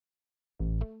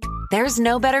There's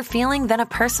no better feeling than a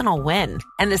personal win.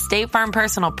 And the State Farm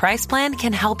Personal Price Plan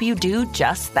can help you do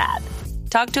just that.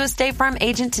 Talk to a State Farm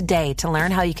agent today to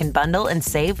learn how you can bundle and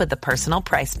save with the Personal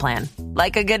Price Plan.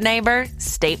 Like a good neighbor,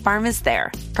 State Farm is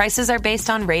there. Prices are based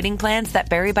on rating plans that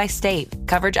vary by state.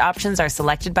 Coverage options are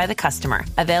selected by the customer.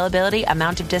 Availability,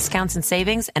 amount of discounts and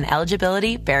savings, and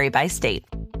eligibility vary by state.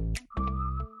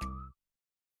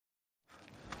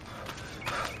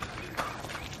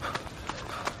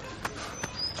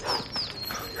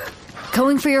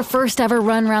 Going for your first ever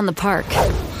run around the park.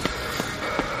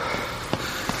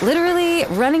 Literally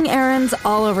running errands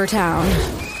all over town.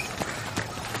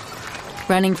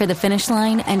 Running for the finish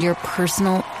line and your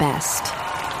personal best.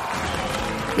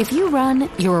 If you run,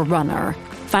 you're a runner.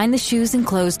 Find the shoes and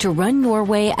clothes to run your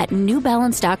way at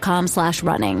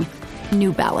newbalance.com/running.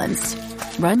 New Balance.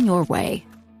 Run your way.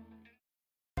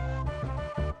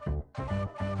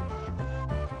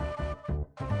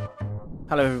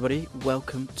 Hello everybody,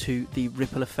 welcome to The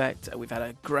Ripple Effect. We've had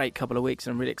a great couple of weeks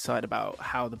and I'm really excited about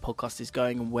how the podcast is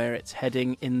going and where it's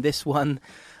heading. In this one,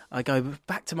 I go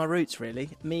back to my roots really.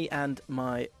 Me and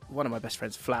one of my best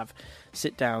friends, Flav,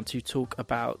 sit down to talk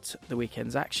about the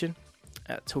weekend's action,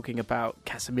 talking about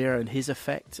Casemiro and his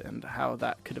effect and how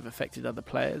that could have affected other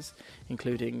players,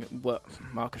 including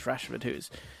Marcus Rashford, who is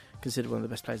considered one of the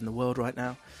best players in the world right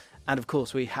now. And of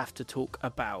course, we have to talk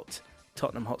about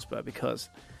Tottenham Hotspur because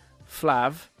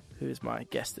Flav, who is my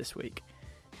guest this week,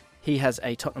 he has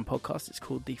a Tottenham podcast. It's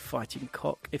called The Fighting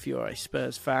Cock. If you're a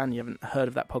Spurs fan, you haven't heard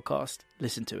of that podcast,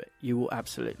 listen to it. You will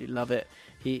absolutely love it.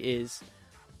 He is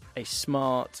a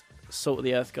smart,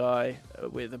 salt-of-the-earth guy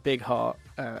with a big heart,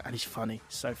 and he's funny,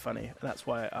 so funny. And that's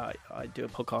why I do a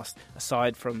podcast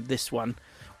aside from this one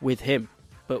with him.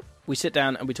 But we sit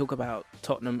down and we talk about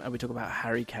Tottenham and we talk about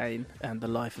Harry Kane and the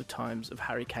life of times of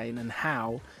Harry Kane and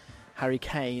how Harry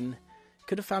Kane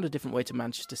could have found a different way to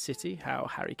Manchester City, how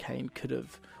Harry Kane could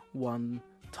have won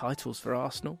titles for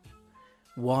Arsenal,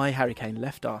 why Harry Kane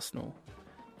left Arsenal,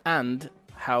 and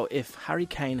how if Harry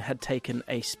Kane had taken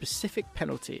a specific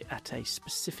penalty at a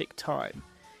specific time,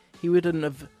 he wouldn't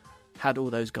have had all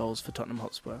those goals for Tottenham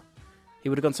Hotspur. He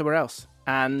would have gone somewhere else,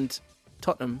 and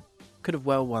Tottenham could have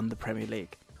well won the Premier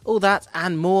League. All that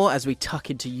and more as we tuck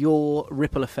into your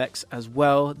ripple effects as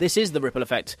well. This is The Ripple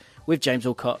Effect with James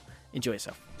Alcott. Enjoy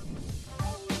yourself.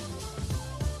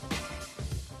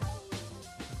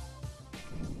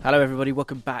 Hello everybody,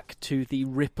 welcome back to The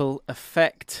Ripple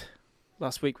Effect.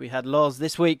 Last week we had Loz.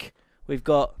 This week we've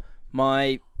got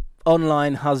my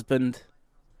online husband,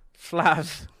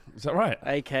 Flav. Is that right?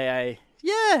 AKA,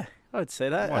 yeah, I would say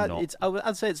that. Why not?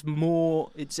 I'd say it's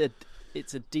more, it's a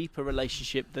deeper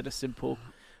relationship than a simple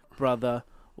brother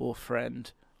or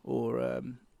friend or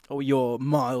you're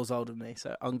miles older than me,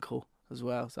 so uncle as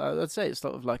well. So I'd say it's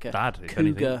sort of like a Dad,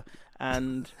 cougar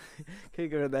and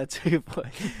cougar and their toy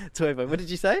boy. What did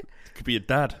you say? Could be a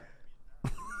dad.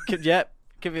 Could be a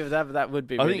dad, but that would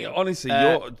be. I really think honestly,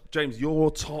 James, you're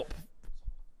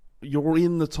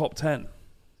in the top 10,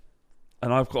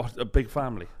 and I've got a big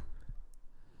family.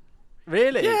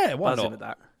 Really? Yeah, why Buzzing not? with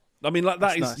that. I mean, like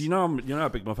that That's is nice. you know how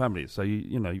big my family is. So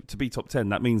you know to be top 10,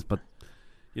 that means, but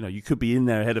you could be in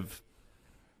there ahead of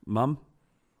Mum.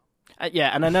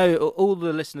 Yeah, and I know all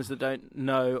the listeners that don't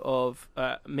know of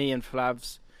me and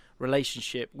Flav's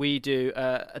relationship, we do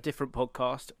a different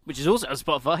podcast, which is also on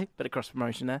Spotify, bit of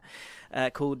cross-promotion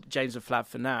there, called James and Flav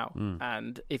for Now.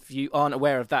 And if you aren't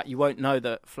aware of that, you won't know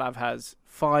that Flav has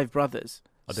 5 brothers.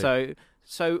 I do.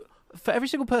 So for every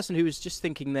single person who was just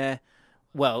thinking there,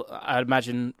 well, I'd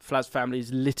imagine Flav's family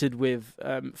is littered with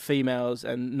females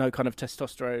and no kind of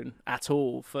testosterone at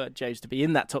all for James to be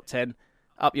in that top 10.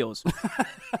 Up yours.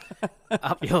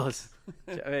 Up yours.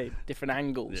 Do you know what I mean? Different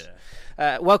angles.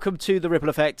 Yeah. Welcome to The Ripple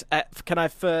Effect. Can I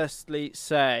firstly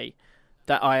say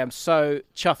that I am so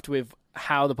chuffed with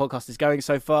how the podcast is going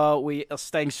so far. We are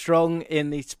staying strong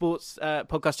in the sports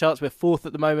podcast charts. We're 4th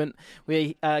at the moment.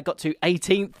 We got to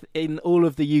 18th in all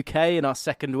of the UK in our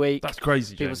second week. That's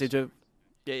crazy, People James. seem to...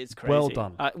 Yeah, it's crazy. Well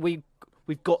done.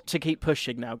 We've got to keep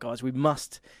pushing now, guys. We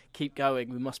must keep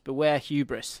going. We must beware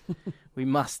hubris. We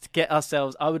must get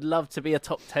ourselves... I would love to be a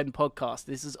top 10 podcast.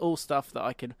 This is all stuff that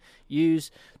I can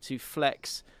use to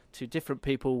flex to different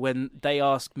people when they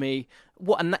ask me,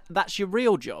 "What? And that's your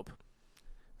real job?"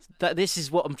 This is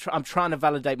what I'm trying to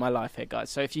validate my life here, guys.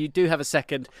 So if you do have a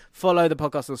second, follow the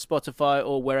podcast on Spotify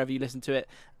or wherever you listen to it.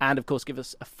 And, of course, give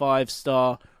us a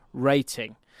 5-star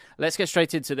rating. Let's get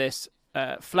straight into this.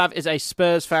 Flav is a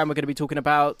Spurs fan. We're going to be talking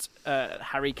about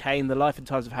Harry Kane, the life and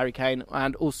times of Harry Kane,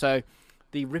 and also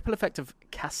the ripple effect of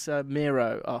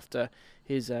Casemiro after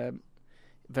his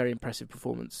very impressive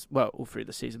performance. Well, all through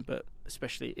the season, but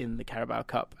especially in the Carabao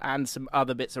Cup, and some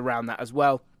other bits around that as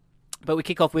well. But we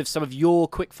kick off with some of your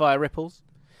quickfire ripples.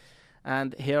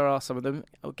 And here are some of them.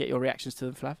 I'll get your reactions to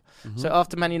them, Flav. Mm-hmm. So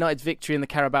after Man United's victory in the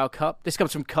Carabao Cup, this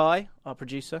comes from Kai, our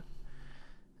producer.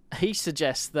 He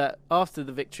suggests that after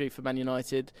the victory for Man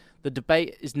United, the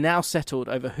debate is now settled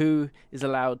over who is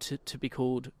allowed to be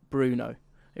called Bruno.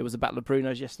 It was a battle of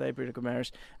Brunos yesterday, Bruno Guimaraes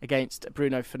against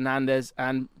Bruno Fernandes,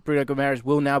 and Bruno Guimaraes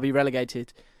will now be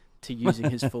relegated to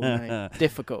using his full name.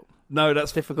 Difficult. No,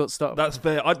 that's difficult stuff. That's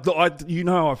fair. You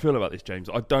know how I feel about this, James.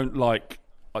 I don't like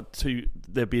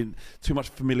there being too much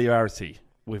familiarity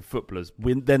with footballers.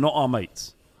 They're not our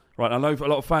mates, right? I know a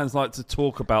lot of fans like to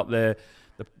talk about the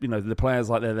players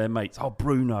like they're their mates. Oh,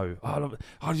 Bruno. Oh,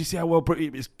 do you see how well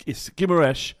it's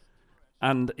Guimaraes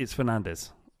and it's Fernandes,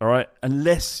 all right?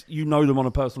 Unless you know them on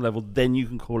a personal level, then you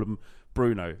can call them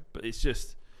Bruno. But it's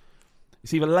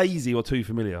either lazy or too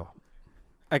familiar.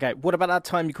 Okay, what about that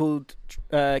time you called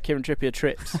Kieran Trippier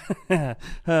Trips? Right,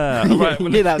 you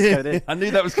knew that was coming in. I knew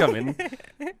that was coming,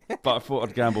 but I thought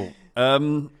I'd gamble.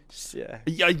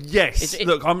 Yes.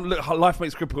 Look, life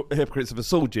makes hypocrites of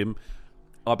us all, Jim.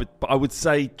 But I would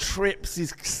say Trips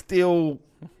is still...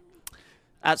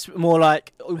 That's more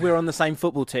like we're on the same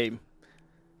football team,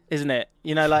 isn't it?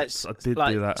 You know, like, I did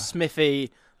do that.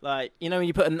 Smithy, like, you know when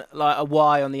you put a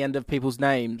Y on the end of people's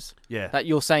names? Yeah. That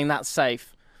you're saying that's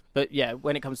safe. But yeah,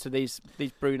 when it comes to these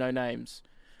Bruno names,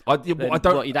 I don't.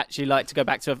 What you'd actually like to go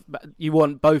back to, you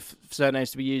want both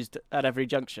surnames to be used at every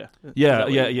juncture. Yeah.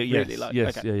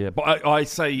 But I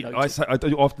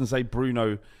do often say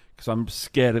Bruno because I'm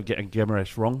scared of getting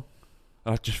Guimaraes wrong.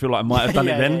 I just feel like I might have done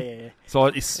it then. Yeah. So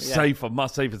it's safer,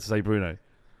 much safer to say Bruno.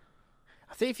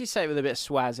 I think if you say it with a bit of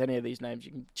swaz, any of these names,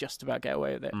 you can just about get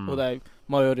away with it. Although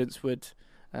my audience wouldn't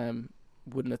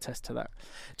attest to that.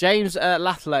 James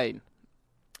Lathlane.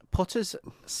 Potter's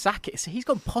sacking. So he's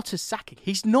gone Potter's sacking.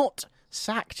 He's not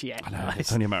sacked yet. I know,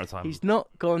 it's only a matter of time. He's not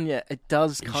gone yet. It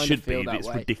does kind of feel that way. It's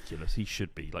ridiculous. He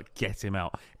should be. Like, get him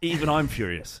out. Even I'm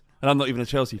furious. And I'm not even a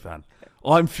Chelsea fan.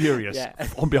 I'm furious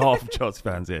on behalf of Chelsea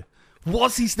fans here.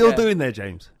 What's he still doing there,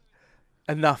 James?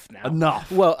 Enough now. Enough.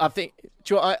 Well, I think...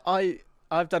 Do you know what,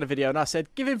 I've done a video and I said,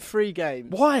 give him 3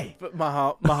 games. Why? But my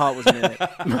heart wasn't in it.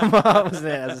 My heart wasn't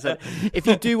in it, as I said. If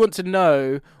you do want to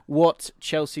know what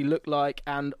Chelsea look like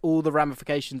and all the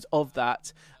ramifications of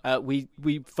that, we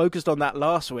focused on that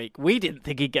last week. We didn't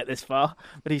think he'd get this far,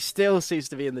 but he still seems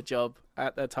to be in the job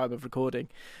at the time of recording.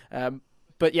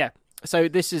 But yeah, so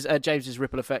this is James's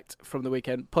ripple effect from the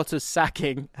weekend. Potter's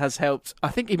sacking has helped. I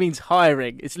think he means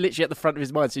hiring. It's literally at the front of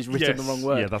his mind, so he's written the wrong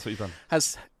word. Yeah, that's what he's done.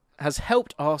 Has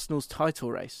helped Arsenal's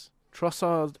title race.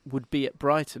 Trossard would be at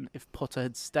Brighton if Potter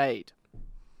had stayed.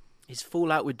 His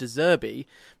fallout with De Zerbi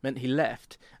meant he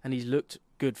left, and he's looked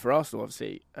good for Arsenal,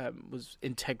 obviously. Was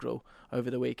integral over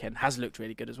the weekend. Has looked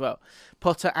really good as well.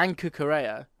 Potter and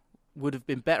Cucurella would have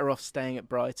been better off staying at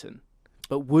Brighton.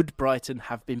 But would Brighton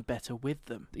have been better with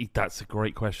them? That's a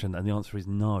great question, and the answer is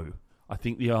no. I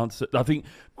think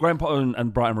Graham Potter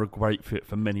and Brighton were a great fit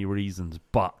for many reasons,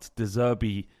 but De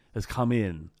Zerbi has come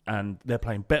in and they're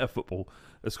playing better football,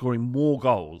 they're scoring more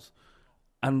goals,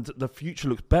 and the future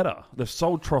looks better. They've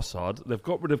sold Trossard, they've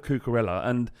got rid of Cucurella,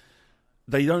 and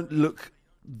they don't look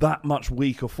that much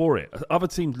weaker for it. Other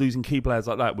teams losing key players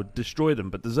like that would destroy them,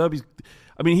 but De Zerbi's...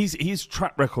 I mean, his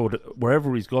track record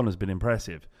wherever he's gone has been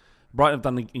impressive. Brighton have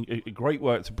done a great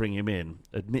work to bring him in.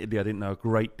 Admittedly, I didn't know a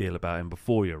great deal about him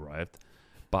before he arrived,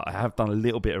 but I have done a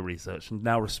little bit of research and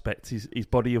now respect his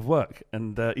body of work.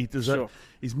 And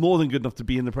he's more than good enough to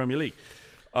be in the Premier League.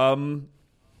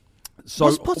 So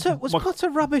was Potter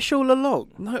rubbish all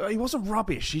along? No, he wasn't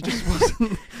rubbish. He just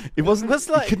wasn't. It wasn't.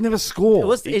 He could never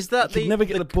score. He could never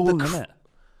get the ball in the net.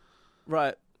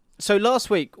 Right. So last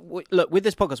week, look, with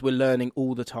this podcast, we're learning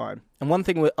all the time. And one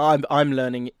thing I'm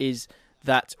learning is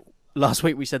that last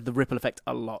week we said the ripple effect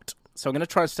a lot. So I'm going to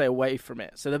try and stay away from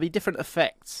it. So there'll be different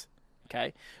effects.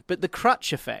 Okay, but the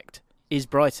crutch effect is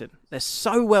Brighton. They're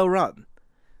so well run.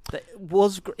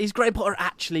 Is Graham Potter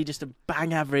actually just a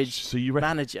bang average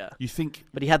manager? You think?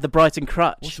 But he had the Brighton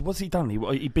crutch. What's he done?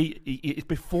 He beat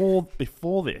before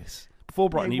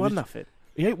Brighton. He won nothing.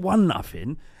 He ain't won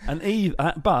nothing,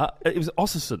 but it was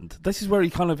Ostersund. This is where he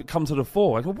kind of come to the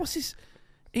fore. I go, what's this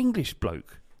English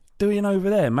bloke doing over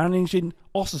there, managing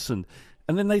Ostersund?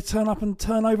 And then they turn up and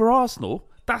turn over Arsenal.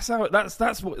 That's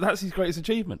his greatest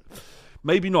achievement.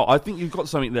 Maybe not. I think you've got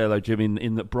something there, though, Jim,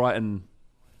 in that Brighton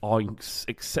are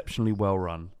exceptionally well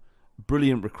run,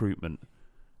 brilliant recruitment,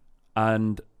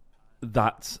 and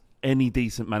that any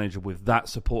decent manager with that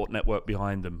support network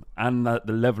behind them and the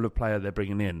level of player they're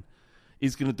bringing in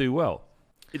is going to do well.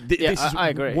 I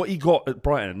agree. What he got at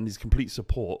Brighton is complete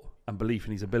support and belief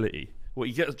in his ability. What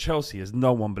you get at Chelsea is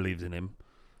no one believes in him.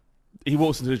 He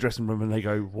walks into the dressing room and they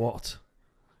go, "What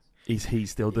is he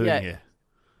still doing here?"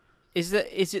 Is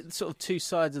it sort of two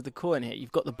sides of the coin here?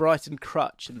 You've got the Brighton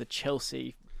crutch and the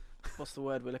Chelsea. What's the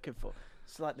word we're looking for?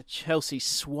 It's like the Chelsea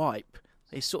swipe.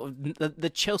 They sort of the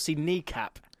Chelsea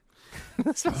kneecap.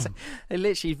 They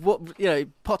literally,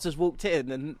 Potter's walked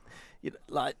in and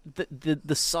like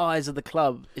the size of the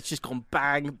club, it's just gone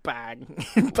bang bang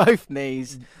in both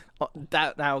knees.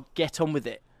 Now get on with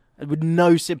it, and with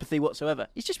no sympathy whatsoever.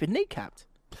 He's just been kneecapped.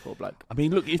 Poor bloke. I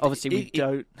mean, look. We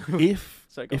don't. If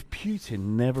Putin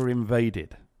never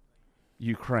invaded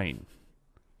Ukraine,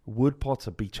 would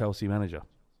Potter be Chelsea manager?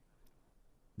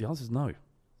 The answer is no.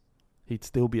 He'd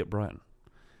still be at Brighton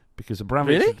because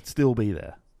Abramovich would still be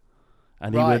there,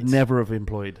 and he would never have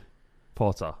employed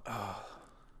Potter.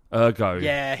 Ergo,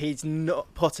 he's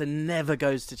not. Potter never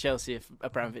goes to Chelsea if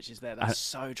Abramovich is there. That's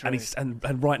so true.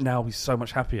 And right now he's so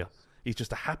much happier. He's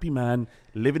just a happy man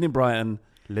living in Brighton,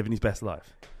 living his best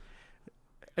life.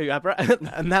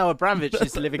 And now Abramovich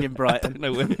is living in Brighton. Don't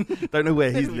know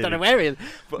where he's living. Don't know where he is.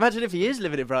 But imagine if he is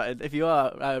living in Brighton. If you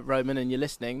are Roman and you're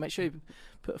listening, make sure you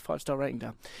put a 5-star rating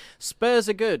down. Spurs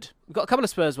are good. We've got a couple of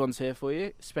Spurs ones here for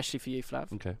you, especially for you,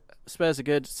 Flav. Okay. Spurs are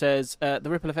good. Says the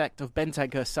ripple effect of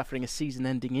Bentancur suffering a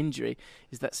season-ending injury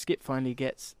is that Skip finally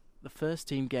gets the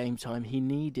first-team game time he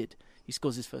needed. He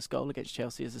scores his first goal against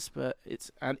Chelsea as a Spurs.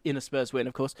 It's in a Spurs win,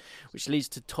 of course, which leads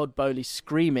to Todd Bowley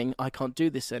screaming, "I can't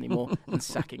do this anymore," and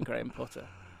sacking Graham Potter.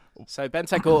 So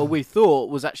Bentancur, we thought,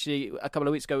 was actually a couple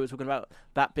of weeks ago. We were talking about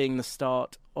that being the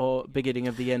start or beginning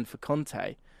of the end for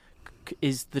Conte.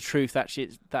 Is the truth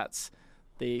actually that's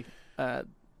the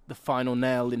final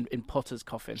nail in Potter's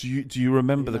coffin? Do you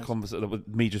remember the conversation with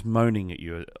me just moaning at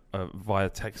you via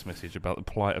text message about the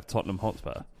plight of Tottenham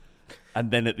Hotspur?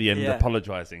 And then at the end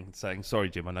apologising, saying, "Sorry,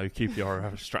 Jim, I know QPR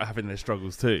are having their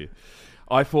struggles too."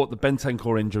 I thought the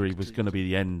Bentancur injury was going to be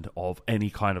the end of any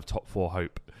kind of top four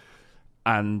hope.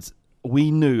 And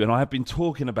we knew, and I have been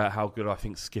talking about how good I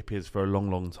think Skip is for a long,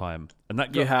 long time. And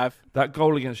that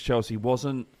goal against Chelsea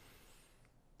wasn't...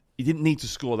 He didn't need to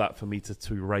score that for me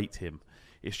to rate him.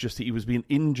 It's just that he was being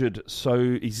injured,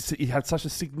 so he had such a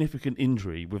significant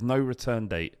injury with no return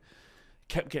date.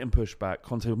 Kept getting pushed back.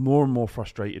 Conte was more and more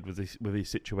frustrated with his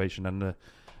situation and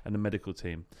the medical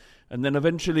team, and then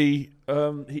eventually,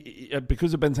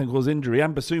 because of Bentancur's injury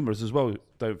and Bissouma's as well,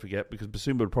 don't forget, because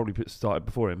Bissouma would probably started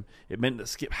before him. It meant that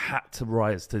Skip had to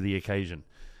rise to the occasion,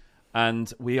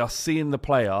 and we are seeing the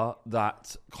player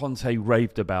that Conte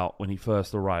raved about when he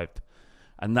first arrived,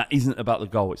 and that isn't about the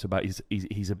goal. It's about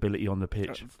his ability on the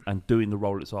pitch and doing the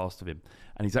role that's asked of him,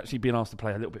 and he's actually being asked to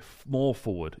play a little bit more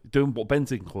forward, doing what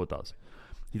Bentancur does.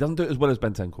 He doesn't do it as well as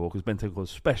Bentancur because Bentancur is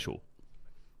special.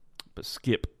 But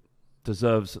Skip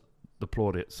deserves the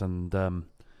plaudits, and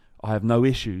I have no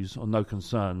issues or no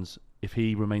concerns if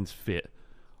he remains fit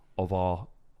of our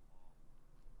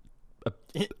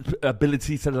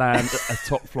ability to land a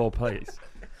top floor place.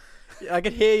 I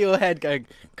could hear your head going,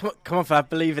 come on, Fab,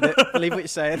 believe in it. Believe what you're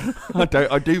saying.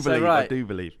 I do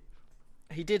believe.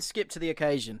 He did skip to the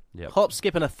occasion. Yep. Hop,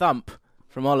 skip and a thump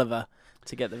from Oliver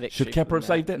to get the victory. Should Kepa have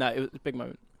saved it? No, it was a big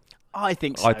moment. I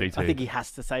think so. I do too. I think he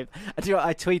has to save. I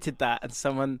tweeted that, and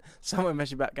someone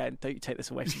messaged back going, "Don't you take this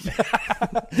away from me."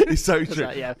 It's so true.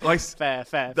 Like, yeah,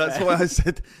 fair. That's why I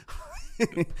said.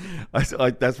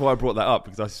 That's why I brought that up,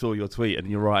 because I saw your tweet, and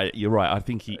you're right. I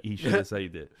think he should have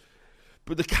saved it.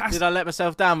 But did I let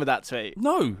myself down with that tweet?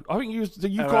 No, I think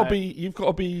you've got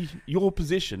to be your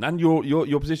position, and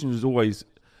your position is always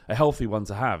a healthy one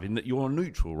to have, in that you're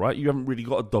neutral, right? You haven't really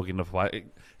got a dog in the fight,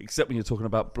 except when you're talking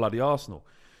about bloody Arsenal.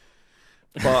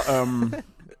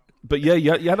 But yeah,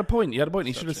 you had a point.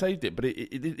 He should have saved it, but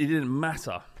it didn't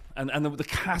matter. And the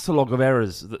catalogue of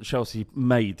errors that Chelsea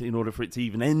made in order for it to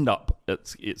even end up at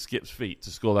Skip's feet to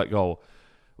score that goal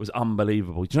was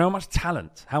unbelievable. Do you know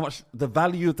how much the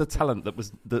value of the talent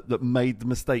that made the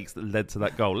mistakes that led to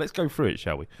that goal? Let's go through it,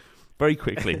 shall we? Very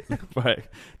quickly. Right.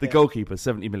 The goalkeeper,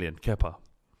 70 million, Kepa.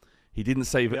 He didn't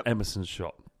save Emerson's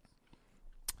shot.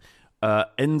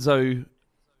 Enzo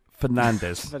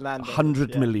Fernandez,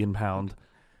 £100 million,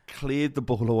 cleared the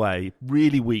ball away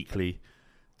really weakly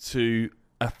to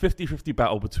a 50-50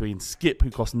 battle between Skip, who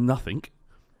cost nothing,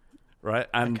 right?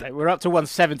 And okay, we're up to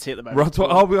 170 at the moment. We're up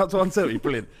to 170,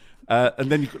 brilliant. And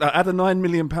then you could add a £9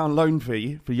 million loan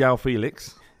fee for João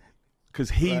Felix,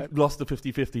 because he lost the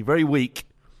 50-50, very weak.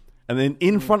 And then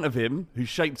in front of him, who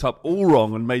shaped up all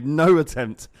wrong and made no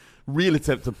real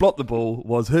attempt to block the ball,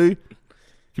 was who? Do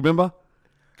you remember?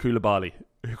 Koulibaly.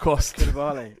 Who cost?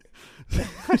 Koulibaly.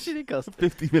 How much did he cost?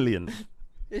 50 million.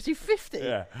 Is he 50?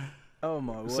 Yeah. Oh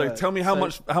my word! So tell me how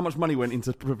much money went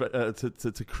into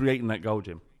to creating that goal,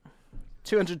 Jim?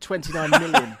 229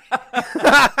 million.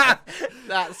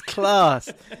 That's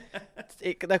class.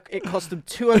 It cost them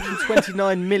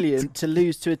 229 million to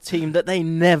lose to a team that they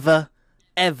never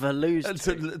ever lose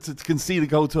to concede a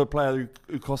goal to a player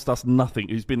who cost us nothing,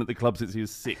 who's been at the club since he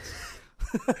was 6.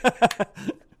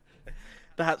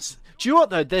 Do you know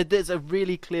what though? There's a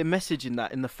really clear message in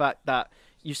that, in the fact that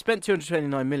you spent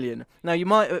 229 million. Now you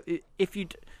might, if you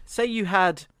say you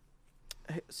had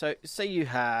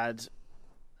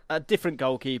a different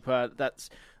goalkeeper. That's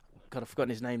God, I've forgotten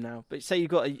his name now. But say you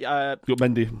got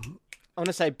Mendy. I want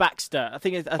to say Baxter. I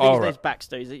think his name's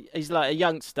Baxter. He's like a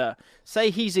youngster. Say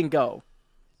he's in goal.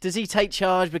 Does he take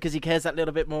charge because he cares that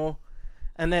little bit more?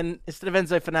 And then instead of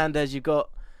Enzo Fernandez, you've got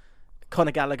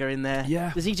Conor Gallagher in there.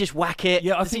 Yeah. Does he just whack it?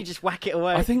 Yeah, Does he just whack it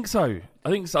away? I think so. I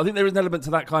think there is an element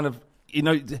to that kind of, you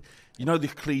know the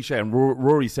cliche, and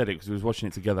Rory said it because we was watching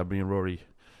it together, me and Rory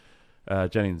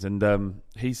Jennings, and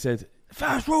he said,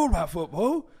 first rule about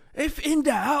football, if in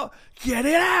doubt, get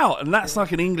it out. And that's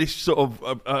like an English sort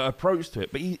of approach to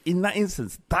it. But in that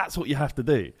instance, that's what you have to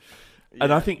do. Yeah.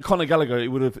 And I think Conor Gallagher, he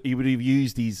would have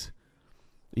used these.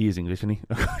 He is English, isn't he?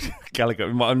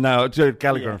 Gallagher. Now, Joe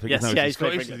Gallagher. Yeah. I think. Yes, no, yeah, he's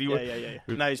played for England.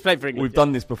 Yeah. No, he's played for England. We've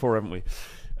done this before, haven't we?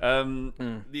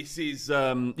 This is,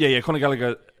 Conor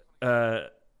Gallagher.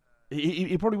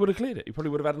 He probably would have cleared it. He probably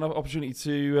would have had an opportunity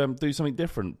to do something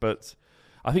different. But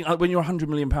I think when you're a £100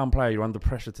 million player, you're under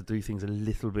pressure to do things a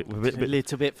little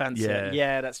bit fancier.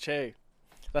 Yeah, that's true.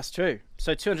 That's true.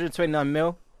 So 229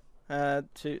 mil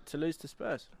to lose to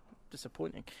Spurs.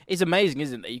 Disappointing. It's amazing,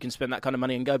 isn't it, that you can spend that kind of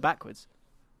money and go backwards.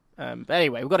 But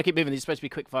anyway, we've got to keep moving. These are supposed to be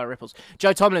quick-fire ripples.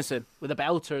 Joe Tomlinson with a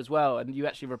belter as well, and you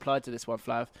actually replied to this one,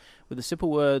 Flav, with the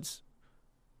simple words,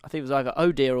 I think it was either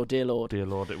 "Oh dear" or "Dear Lord." Dear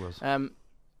Lord, it was.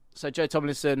 So Joe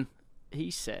Tomlinson,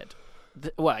 he said,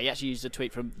 he actually used a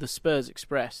tweet from the Spurs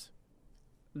Express.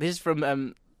 This is from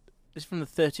the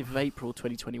 30th of April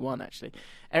 2021, actually.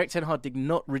 Erik ten Hag did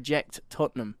not reject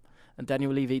Tottenham, and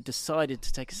Daniel Levy decided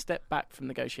to take a step back from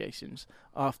negotiations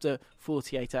after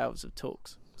 48 hours of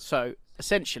talks. So,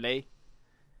 essentially,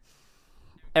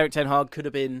 Erik ten Hag could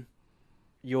have been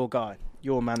your guy,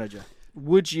 your manager.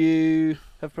 Would you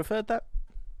have preferred that?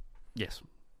 Yes.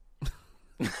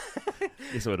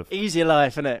 Yes, I would have. Easier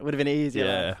life, innit? It would have been easier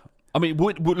life. I mean,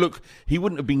 look, he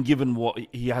wouldn't have been given what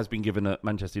he has been given at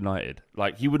Manchester United.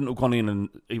 Like, he wouldn't have gone in and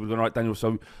he would have gone, right, Daniel,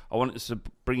 so I wanted to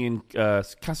bring in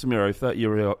Casemiro,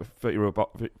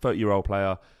 30-year-old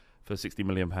player for £60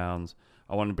 million.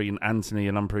 I want to bring in Anthony,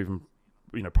 an unproven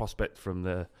prospect from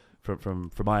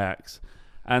Ajax.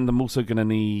 And I'm also going to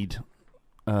need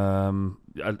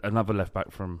another left-back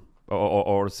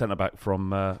or a centre-back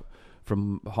from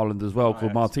Holland as well,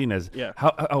 called Martinez. Yeah.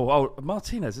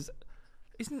 Martinez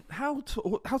how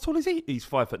tall is he? He's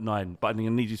 5'9", but I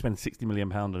need you to spend £60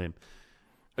 million on him.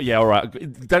 Yeah, all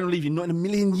right. Don't leave you. Not in a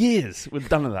million years we've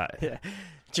done that. Yeah.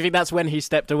 Do you think that's when he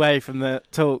stepped away from the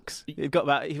talks? He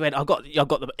went, I've got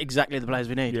exactly the players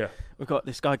we need. Yeah. We've got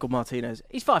this guy called Martinez.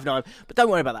 He's 5'9", but don't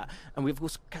worry about that. And we've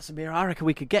got Casemiro. I reckon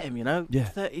we could get him. Yeah.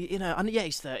 30.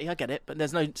 He's 30. I get it, but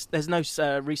there's no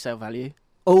resale value.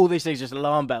 All these things are just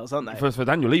alarm bells, aren't they? For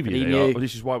Daniel Levy,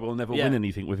 this is why we'll never win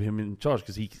anything with him in charge,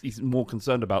 because he's more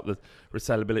concerned about the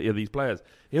resellability of these players.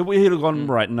 He'll have gone,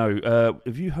 right, no.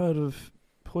 Have you heard of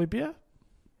Højbjerg?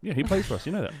 Yeah, he plays for us,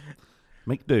 you know that.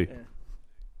 Make do.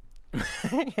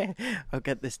 Yeah. I'll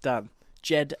get this done.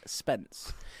 Jed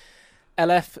Spence.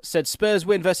 LF said Spurs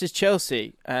win versus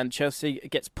Chelsea, and Chelsea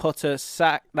gets Potter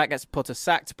sacked. That gets Potter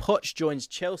sacked. Poch joins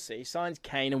Chelsea, signs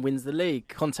Kane, and wins the league.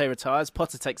 Conte retires.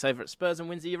 Potter takes over at Spurs and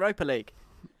wins the Europa League.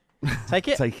 Take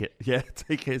it. Take it. Yeah,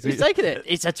 take it. He's taking it.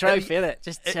 It's a trophy, isn't it?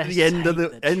 Just at the end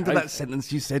of that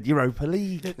sentence, you said Europa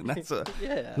League. That's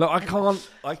yeah. Look,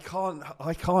 I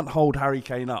can't hold Harry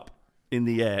Kane up in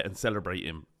the air and celebrate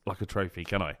him like a trophy,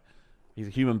 can I? He's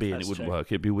a human being. It wouldn't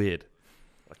work. It'd be weird.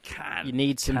 You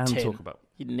need some tin. Talk about.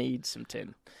 You need some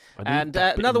tin. And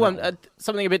another one,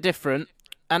 something a bit different.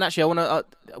 And actually, I've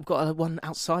got one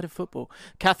outside of football.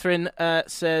 Catherine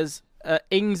says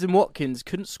Ings and Watkins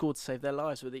couldn't score to save their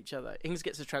lives with each other. Ings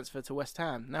gets a transfer to West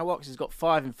Ham. Now Watkins has got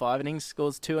 5 in 5, and Ings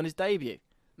scores 2 on his debut.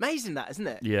 Amazing, that, isn't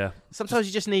it? Yeah. Sometimes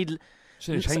you just need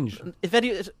change.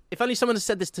 If only someone had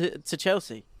said this to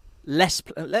Chelsea.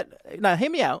 Now, hear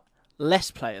me out.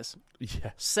 Less players.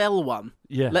 Yeah. Sell one.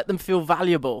 Yeah. Let them feel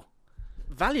valuable.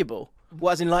 Valuable?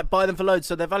 What, as in, like, buy them for loads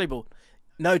so they're valuable?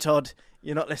 No, Todd,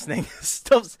 you're not listening.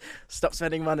 Stop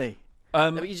spending money.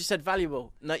 No, you just said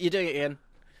valuable. No, you're doing it again.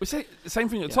 Well, same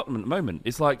thing at Tottenham at the moment.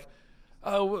 It's like,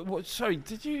 sorry,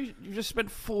 did you just spent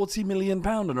 £40 million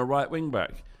on a right wing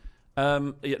back?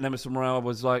 Emerson Royale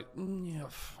was like,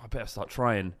 I better start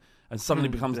trying, and suddenly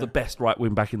becomes the best right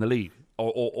wing back in the league.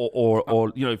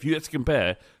 Or if you had to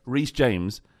compare Reece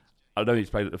James, I know he's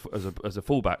played as a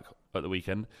fullback at the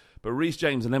weekend, but Reece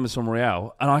James and Emerson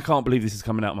Royale, and I can't believe this is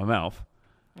coming out of my mouth,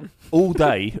 all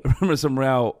day, Emerson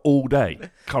Royale all day,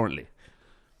 currently.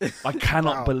 I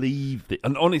cannot believe it.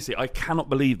 And honestly, I cannot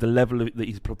believe the level that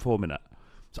he's performing at.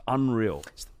 It's unreal.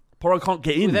 Porro can't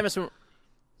get in. With Emerson,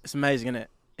 it's amazing, isn't it?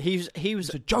 He was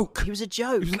a joke. He was a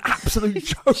joke. He was an absolute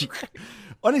joke.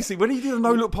 Honestly, when he did a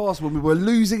no-look pass when we were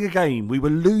losing a game,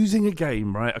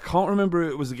 right? I can't remember who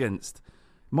it was against.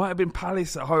 Might have been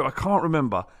Palace at home. I can't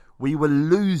remember. We were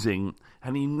losing,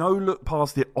 and he no-look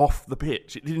passed it off the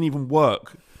pitch. It didn't even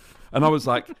work. And I was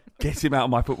like, get him out of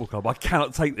my football club. I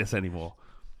cannot take this anymore.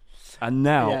 And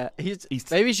now... Yeah,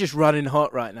 maybe he's just running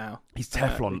hot right now. He's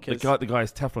Teflon. The guy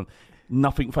is Teflon.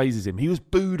 Nothing phases him. He was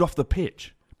booed off the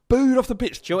pitch.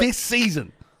 This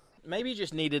season. Maybe he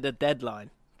just needed a deadline.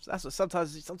 That's what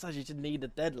sometimes you just need a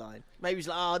deadline. Maybe he's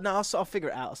like, I'll figure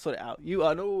it out. I'll sort it out.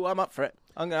 I'm up for it.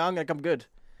 I'm gonna come good.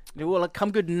 Well,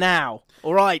 come good now.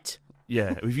 All right.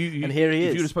 Yeah. And here he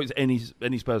is. If you would have spoken to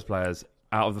any Spurs players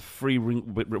out of the three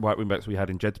right wing backs we had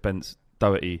in Jed Spence,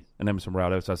 Doherty, and Emerson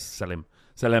Royale, they would sell him.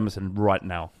 Sell Emerson right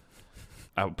now.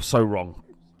 So wrong.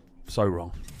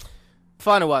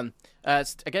 Final one.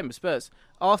 Again with Spurs.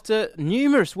 After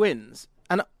numerous wins,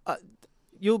 and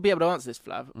you'll be able to answer this,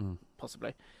 Flav,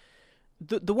 possibly.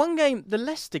 The one game, the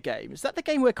Leicester game, is that the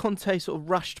game where Conte sort of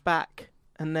rushed back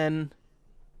and then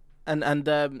and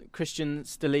Christian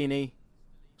Stellini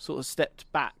sort of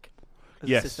stepped back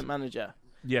as assistant manager?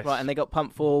 Yes. Right, and they got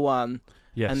pumped 4-1.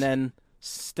 Yes. And then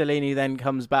Stellini then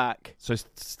comes back. So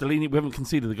Stellini, we haven't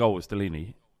conceded the goal with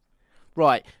Stellini.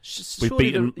 Right. We've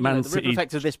beaten Man the City. ripple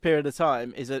effect of this period of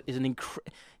time is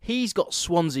he's got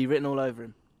Swansea written all over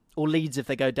him, or Leeds if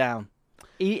they go down.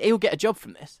 He'll get a job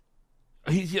from this.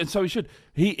 So he should.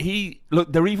 He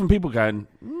look. There are even people going,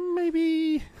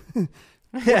 maybe. What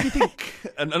do you think?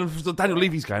 And Daniel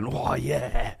Levy's going, oh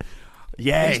yeah,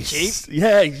 he's cheap.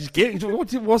 Yeah, he's getting.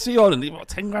 What's he on? And what,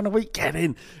 £10,000 a week? Get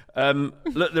in.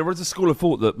 Look, there is a school of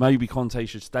thought that maybe Conte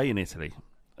should stay in Italy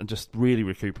and just really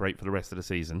recuperate for the rest of the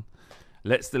season.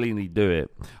 Let Stellini do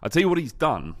it. I'll tell you what he's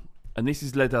done, and this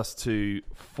has led us to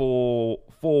four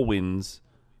wins,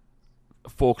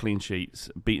 4 clean sheets,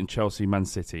 beating Chelsea, Man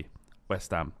City, West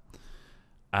Ham,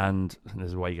 and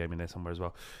there's a away game in there somewhere as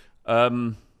well.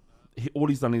 All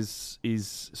he's done is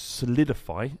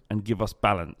solidify and give us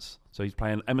balance. So he's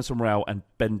playing Emerson Royale and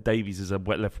Ben Davies as a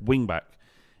left wing back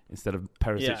instead of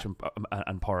Perisic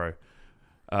and Porro,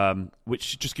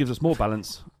 which just gives us more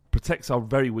balance, protects our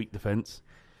very weak defence.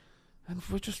 And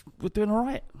we're doing all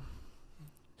right.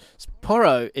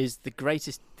 Porro is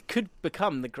could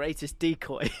become the greatest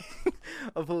decoy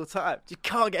of all time. You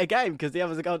can't get a game because the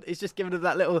others are gone. It's just given them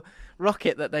that little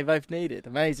rocket that they both needed.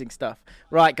 Amazing stuff.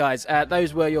 Right, guys,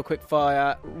 those were your quick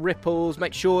fire ripples.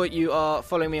 Make sure you are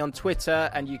following me on Twitter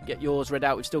and you can get yours read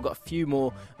out. We've still got a few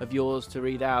more of yours to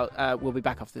read out. We'll be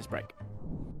back after this break.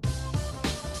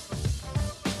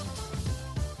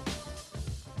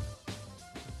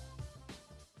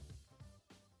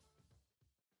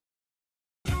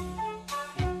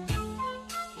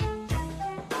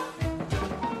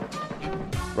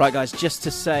 Right, guys, just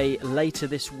to say, later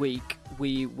this week,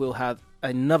 we will have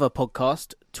another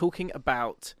podcast talking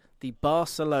about the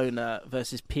Barcelona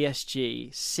versus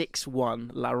PSG 6-1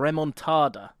 La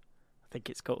Remontada, I think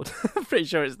it's called. I'm pretty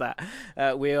sure it's that.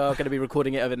 We are going to be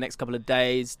recording it over the next couple of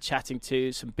days, chatting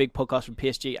to some big podcasts from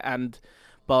PSG and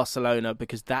Barcelona,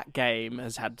 because that game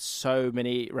has had so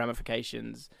many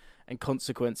ramifications and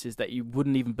consequences that you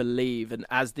wouldn't even believe. And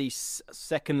as the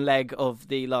second leg of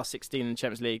the last 16 in the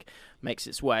Champions League makes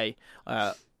its way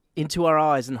into our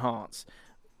eyes and hearts,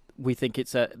 we think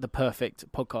it's the perfect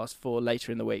podcast for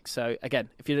later in the week. So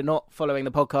again, if you're not following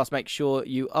the podcast, make sure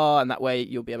you are, and that way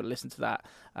you'll be able to listen to that.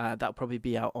 That'll probably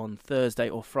be out on Thursday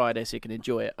or Friday, so you can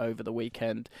enjoy it over the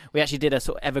weekend. We actually did a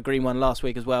sort of evergreen one last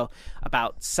week as well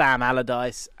about Sam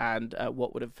Allardyce and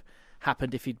what would have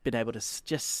happened if he'd been able to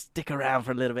just stick around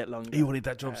for a little bit longer. He wanted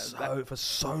that job for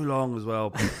so long as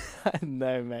well.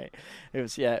 No, mate. It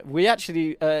was, we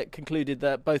actually concluded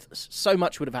that both so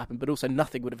much would have happened, but also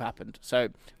nothing would have happened. So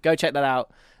go check that out.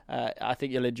 I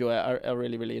think you'll enjoy it. I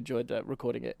really, really enjoyed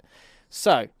recording it.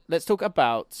 So let's talk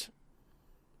about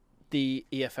the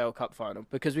EFL Cup final,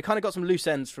 because we kind of got some loose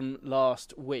ends from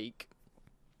last week,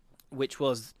 which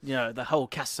was, the whole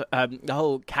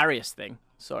Karius thing.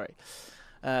 Sorry.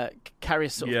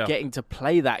 Karius sort of getting to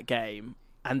play that game,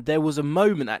 and there was a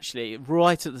moment actually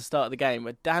right at the start of the game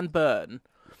where Dan Burn,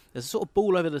 there's a sort of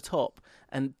ball over the top,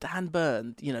 And Dan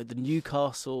Burn, the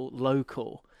Newcastle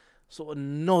local, sort of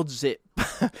nods it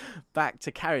back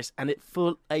to Karius, and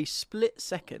for a split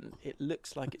second, it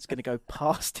looks like it's going to go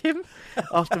past him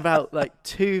after about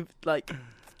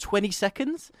 20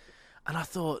 seconds. And I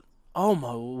thought, oh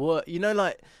my word,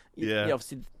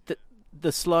 obviously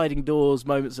the sliding doors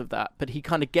moments of that, but he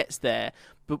kind of gets there.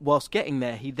 But whilst getting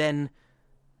there, he then,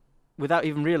 without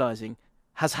even realising,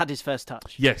 has had his first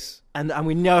touch. Yes. And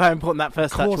we know how important that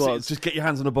first touch was. Just get your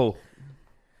hands on the ball.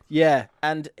 Yeah,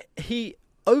 and he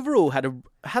overall had a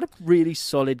really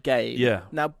solid game. Yeah.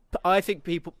 Now, I think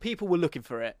people were looking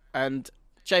for it, and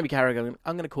Jamie Carragher,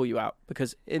 I'm going to call you out,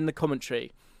 because in the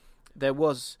commentary, there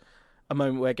was a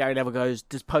moment where Gary Neville goes,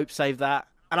 "Does Pope save that?"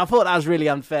 And I thought that was really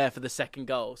unfair for the second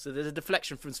goal. So there's a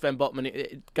deflection from Sven Botman.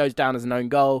 It goes down as an own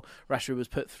goal. Rashford was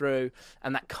put through.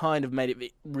 And that kind of made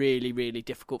it really, really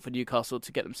difficult for Newcastle to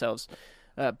get themselves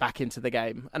back into the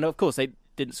game. And of course, they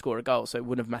didn't score a goal, so it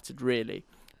wouldn't have mattered really.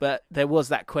 But there was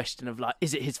that question of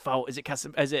is it his fault? Is it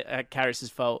Karius's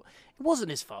fault? It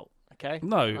wasn't his fault, okay?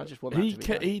 No, I just want that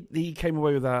to be he came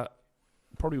away with that,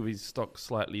 probably with his stock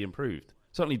slightly improved.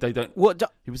 Certainly, they don't.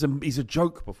 He's a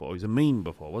joke before. He was a meme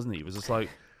before, wasn't he? He was just like,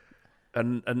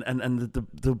 and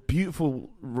the beautiful,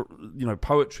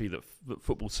 poetry that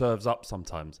football serves up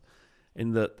sometimes.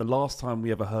 In the last time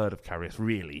we ever heard of Karius,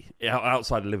 really,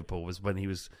 outside of Liverpool, was when he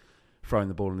was throwing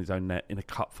the ball in his own net in a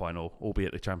cup final,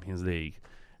 albeit the Champions League,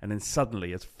 and then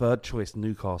suddenly, as third choice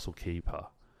Newcastle keeper,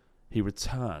 he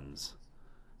returns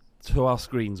to our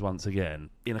screens once again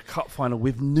in a cup final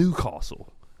with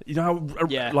Newcastle. You know how,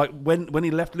 when he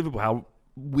left Liverpool, how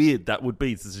weird that would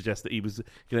be to suggest that he was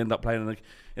going to end up playing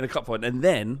in a cup final and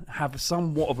then have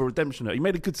somewhat of a redemption. He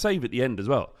made a good save at the end as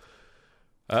well.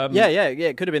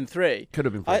 It could have been 3. Could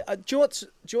have been 3. Do you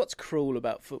know what's cruel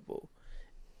about football?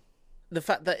 The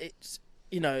fact that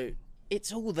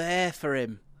it's all there for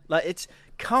him.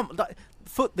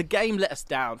 The game let us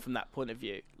down from that point of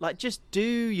view. Just do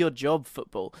your job,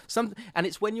 football. And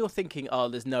it's when you're thinking, oh,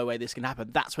 there's no way this can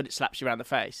happen, that's when it slaps you around the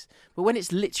face. But when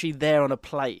it's literally there on a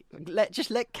plate, let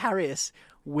Karius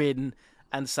win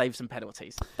and save some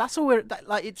penalties. That's all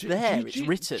it's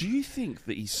written. Do you think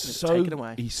that he's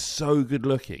so good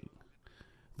looking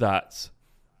that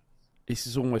this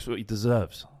is almost what he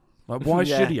deserves? Why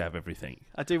should he have everything?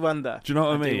 I do wonder. Do you know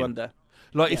what I mean? I do wonder.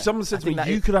 If someone said to me,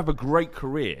 you could have a great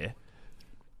career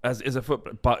as a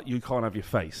footballer, but you can't have your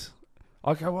face.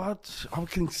 I go, well, I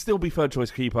can still be third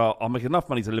choice keeper. I'll make enough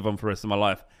money to live on for the rest of my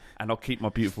life, and I'll keep my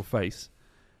beautiful face.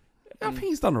 I think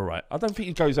he's done all right. I don't think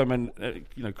he goes home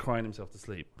and crying himself to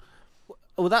sleep.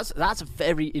 Well, that's a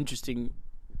very interesting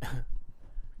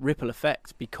ripple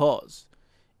effect, because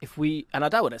and I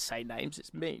don't want to say names,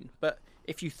 it's mean, but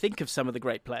if you think of some of the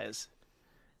great players,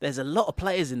 there's a lot of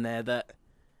players in there that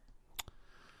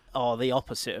are the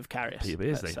opposite of Karius. Peter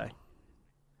Beardsley.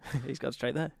 He's got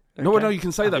straight there. Okay. No, you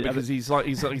can say that because he's like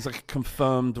a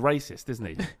confirmed racist, isn't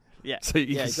he? Yeah. So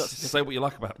you can say what you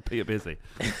like about Peter Beardsley.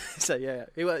 So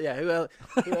who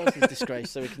else is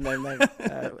disgraced? So we can name.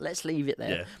 Let's leave it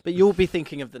there. Yeah. But you'll be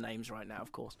thinking of the names right now,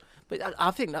 of course. But I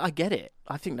think I get it.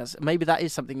 I think maybe that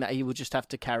is something that he will just have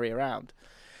to carry around.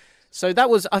 So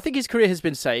I think his career has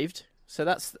been saved. So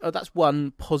that's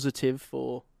one positive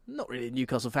for. Not really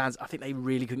Newcastle fans. I think they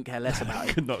really couldn't care less about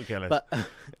it. Could not care less. But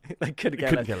they couldn't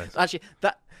care less. Actually,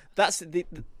 that's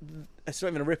it's not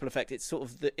even a ripple effect. It's sort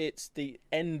of it's the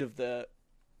end of the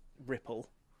ripple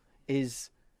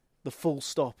is the full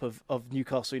stop of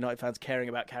Newcastle United fans caring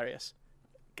about Karius.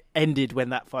 Ended when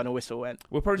that final whistle went.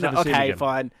 We'll probably never see him again. Okay,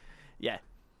 fine. Yeah.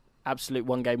 Absolute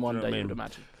one game, one day, you would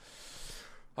imagine.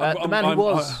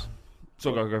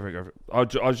 So go for it.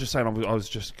 I was just saying,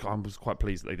 I was quite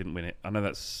pleased that they didn't win it. I know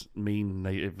that's mean.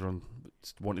 Everyone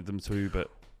wanted them to,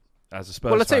 but as a Spurs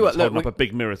fan, it's holding up a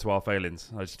big mirror to our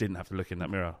failings. I just didn't have to look in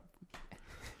that mirror.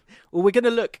 Well, we're going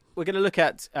to look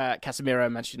at Casemiro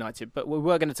and Manchester United, but we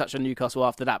were going to touch on Newcastle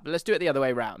after that. But let's do it the other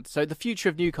way around. So the future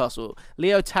of Newcastle,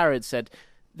 Leo Tarrad said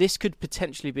this could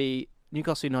potentially be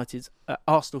Newcastle United's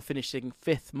Arsenal finishing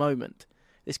 5th moment.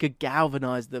 This could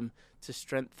galvanise them to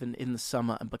strengthen in the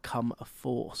summer and become a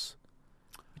force.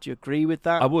 Would you agree with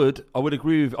that? I would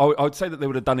agree with. I would say that they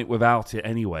would have done it without it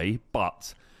anyway.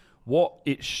 But what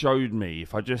it showed me,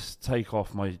 if I just take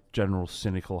off my general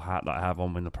cynical hat that I have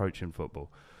on when approaching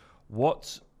football,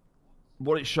 what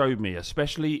it showed me,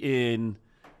 especially in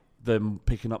them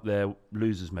picking up their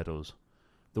losers' medals,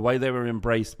 the way they were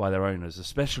embraced by their owners,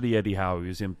 especially Eddie Howe,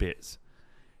 who's in bits.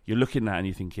 You're looking at it and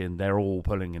you're thinking they're all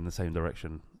pulling in the same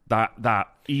direction. That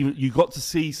even you got to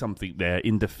see something there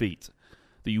in defeat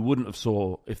that you wouldn't have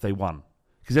saw if they won,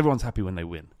 because everyone's happy when they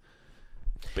win.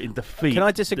 But in defeat, can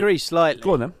I disagree slightly?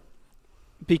 Go on then.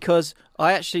 because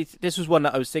I actually this was one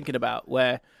that I was thinking about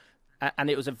and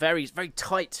it was a very very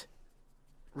tight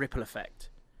ripple effect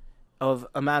of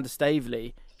Amanda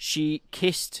Staveley. She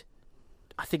kissed,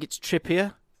 I think it's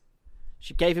Trippier.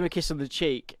 She gave him a kiss on the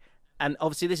cheek. And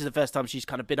obviously, this is the first time she's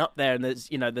kind of been up there, and there's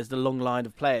the long line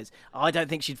of players. I don't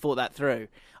think she'd thought that through.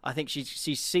 I think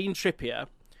she's seen Trippier,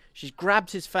 she's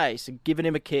grabbed his face and given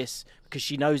him a kiss because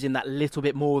she knows him that little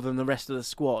bit more than the rest of the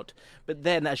squad. But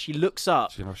then, as she looks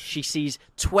up, she sees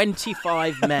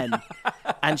 25 men,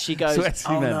 and she goes,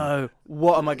 no,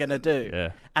 what am I going to do?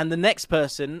 Yeah. And the next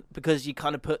person, because you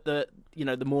kind of put the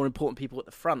more important people at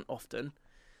the front often,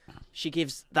 she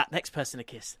gives that next person a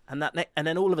kiss, and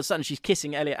then all of a sudden she's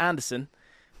kissing Elliot Anderson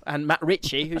and Matt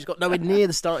Ritchie, who's got nowhere near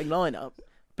the starting lineup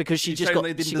because she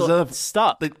got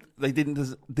stuck. They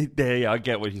didn't. Yeah, I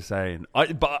get what you're saying. I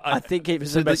think it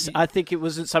was I think it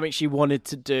wasn't something she wanted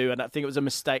to do, and I think it was a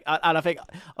mistake. And I think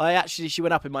she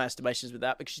went up in my estimations with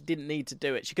that because she didn't need to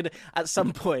do it. She could have at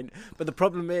some point, but the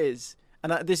problem is,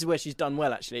 and this is where she's done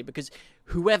well actually, because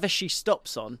whoever she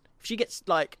stops on, if she gets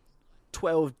like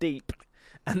 12 deep.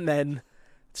 And then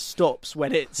stops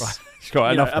when it's right. She's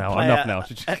got enough now.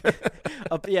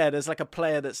 Yeah, there's like a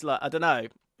player that's like, I don't know.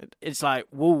 It's like,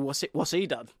 whoa, what's he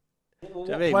done? Do you know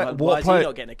what I mean? Why is he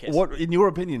not getting a kiss? What, in your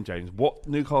opinion, James? What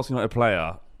Newcastle United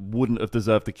player wouldn't have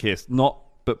deserved a kiss?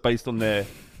 But based on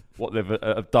what they've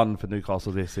have done for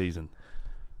Newcastle this season.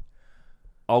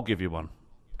 I'll give you one.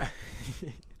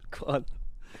 Go on.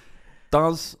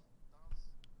 Does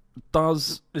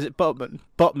is it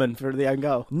Botman for the own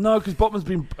goal? No, because Botman's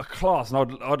been a class, and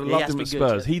I'd have loved him at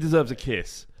Spurs. He deserves a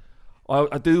kiss.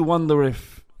 I do wonder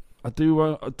if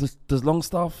does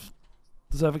Longstaff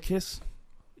deserve a kiss?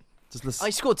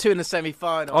 He scored 2 in the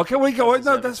semi-final. Okay, we go.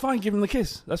 No, that's fine. Give him the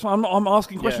kiss. That's fine. I'm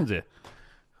asking questions here.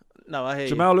 No, I hear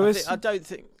Jamal you. Lewis. I don't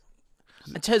think,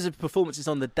 in terms of performances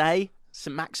on the day,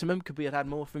 St. Maximum, could we have had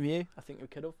more from you? I think we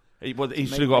could have. He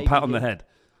should have got a pat on the head.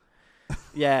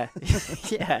 Yeah,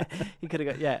 yeah, he could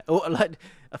have got or like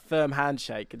a firm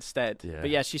handshake instead. Yeah. But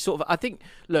yeah, she sort of. I think.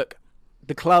 Look,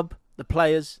 the club, the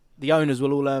players, the owners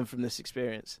will all learn from this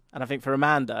experience, and I think for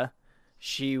Amanda,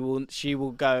 she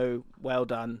will go, well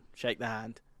done, shake the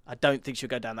hand. I don't think she'll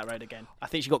go down that road again. I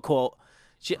think she got caught.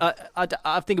 I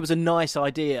think it was a nice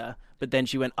idea, but then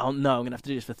she went, oh no, I'm going to have to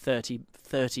do this for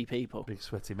 30 people. Big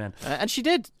sweaty men. And she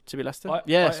did, to be Leicester.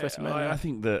 Sweaty men. I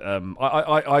think that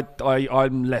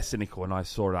I'm less cynical, and I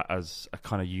saw that as a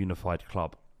kind of unified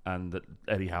club, and that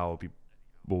Eddie Howe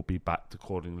will be backed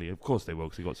accordingly. Of course they will,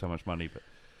 because he got so much money. But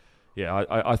yeah,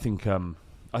 I think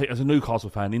as a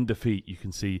Newcastle fan, in defeat, you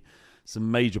can see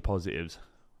some major positives.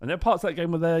 And there are parts of that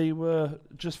game where they were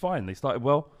just fine. They started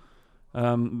well.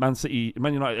 Man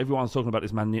United, everyone's talking about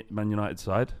this Man United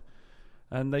side,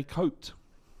 and they coped.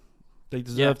 They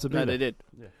deserve to be there. They did.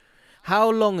 Yeah. How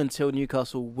long until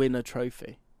Newcastle win a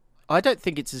trophy? I don't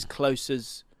think it's as close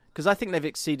as, because I think they've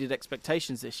exceeded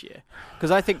expectations this year.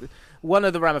 Because I think one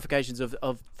of the ramifications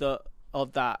of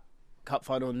that cup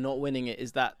final not winning it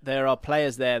is that there are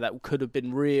players there that could have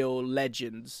been real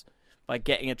legends by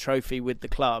getting a trophy with the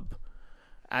club,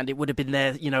 and it would have been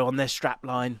there, on their strap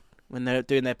line when they're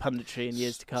doing their punditry in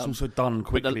years to come. It's also done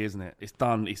quickly, isn't it? It's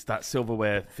done. It's that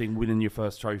silverware thing, winning your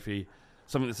first trophy,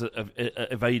 something that's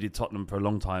evaded Tottenham for a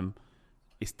long time.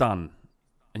 It's done,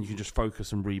 and you can just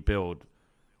focus and rebuild.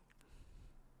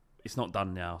 It's not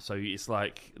done now, so it's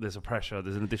like there's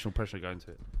an additional pressure going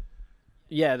to it.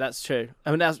 Yeah, that's true.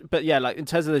 I mean, like in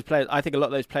terms of those players, I think a lot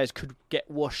of those players could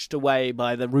get washed away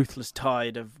by the ruthless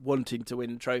tide of wanting to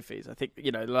win trophies. I think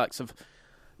the likes of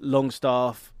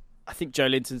Longstaff. I think Joe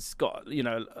Linton's got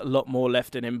a lot more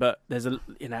left in him, but there's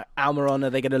Almiron. Are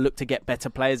they going to look to get better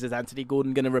players? Is Anthony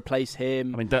Gordon going to replace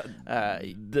him? I mean,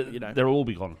 they'll all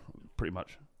be gone pretty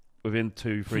much within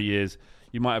 2-3 years.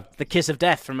 You might have the kiss of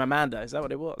death from Amanda. Is that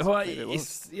what it was? Well, I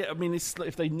mean, it's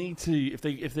if they need to, if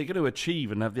they're going to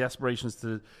achieve and have the aspirations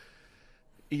to,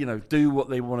 do what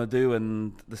they want to do,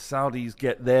 and the Saudis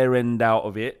get their end out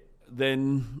of it,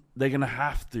 then they're going to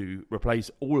have to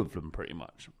replace all of them pretty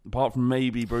much, apart from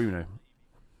maybe Bruno.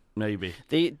 Maybe.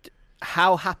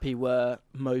 How happy were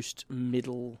most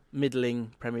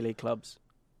middling Premier League clubs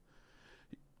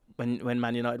when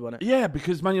Man United won it? Yeah,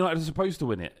 because Man United are supposed to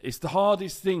win it. It's the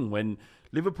hardest thing when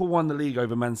Liverpool won the league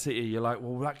over Man City. You're like,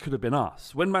 well, that could have been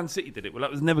us. When Man City did it, well,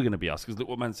 that was never going to be us, because look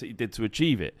what Man City did to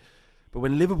achieve it. But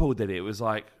when Liverpool did it, it was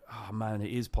like, oh man,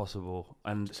 it is possible.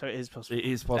 And so it is possible. It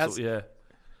is possible. Yeah.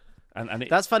 And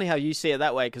that's funny how you see it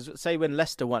that way, because say when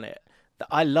Leicester won it,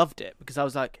 I loved it because I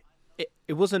was like,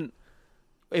 it was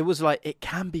like it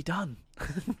can be done.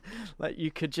 Like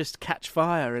you could just catch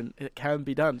fire and it can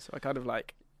be done. So I kind of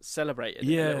like celebrated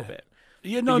it a little bit.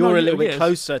 You're a little bit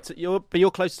closer to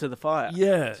you're closer to the fire.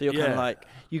 Yeah. So you're kind of like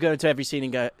you go into every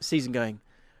season going,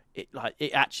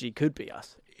 it actually could be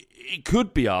us. It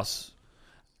could be us,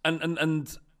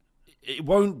 and it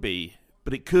won't be,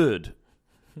 but it could.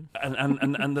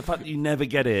 And the fact that you never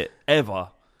get it ever,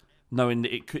 knowing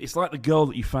that it could, it's like the girl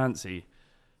that you fancy,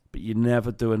 but you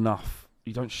never do enough.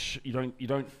 You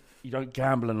don't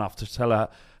gamble enough to tell her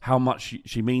how much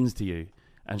she means to you,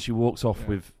 and she walks off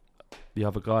with the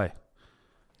other guy.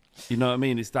 You know what I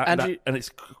mean? It's that, and it's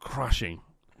crushing.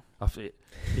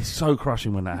 It's so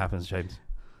crushing when that happens, James.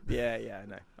 Yeah,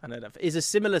 I know that. It's a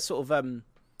similar sort of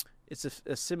it's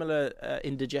a similar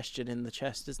indigestion in the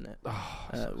chest, isn't it?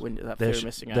 When that fear of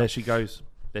missing out. There she goes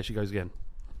again.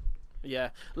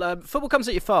 Yeah, football comes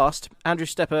at you fast. Andrew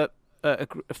Stepper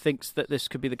thinks that this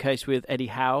could be the case with Eddie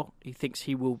Howe. He thinks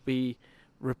he will be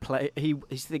he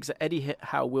thinks that Eddie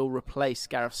Howe will replace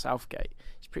Gareth Southgate.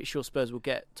 He's pretty sure Spurs will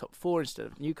get top 4 instead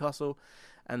of Newcastle,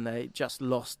 and they just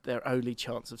lost their only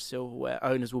chance of silverware.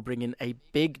 Owners will bring in a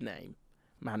big name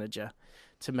manager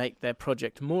to make their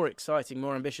project more exciting,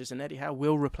 more ambitious, and Eddie Howe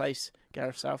will replace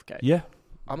Gareth Southgate. Yeah,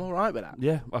 I'm all right with that.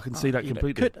 Yeah, I can see that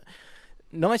completely.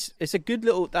 Nice. That's a good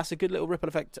little ripple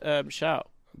effect shout,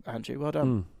 Andrew. Well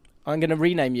done. I'm going to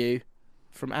rename you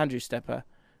from Andrew Stepper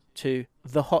to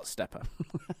the Hot Stepper.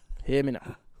 Hear me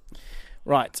now.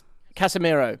 Right,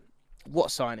 Casemiro,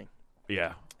 what signing?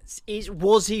 Yeah.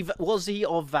 Was he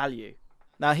of value?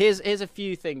 Now here's a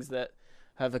few things that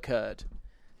have occurred.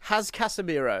 Has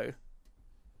Casemiro,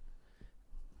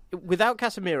 without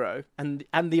Casemiro and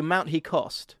the amount he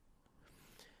cost,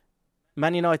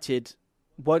 Man United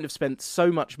won't have spent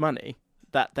so much money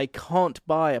that they can't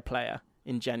buy a player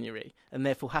in January and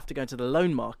therefore have to go into the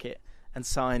loan market and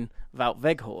sign Wout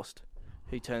Weghorst,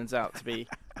 who turns out to be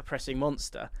a pressing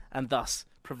monster and thus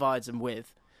provides them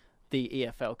with the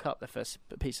EFL Cup, their first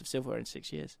piece of silverware in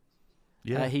 6 years.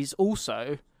 Yeah, he's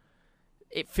also.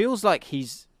 It feels like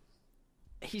he's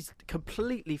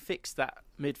completely fixed that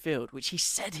midfield, which he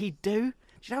said he'd do. Do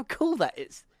you know how cool that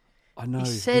is? I know.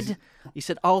 He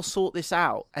said I'll sort this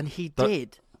out, and he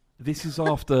did. This is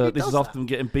after them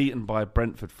getting beaten by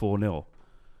Brentford 4-0,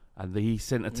 and he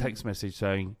sent a text message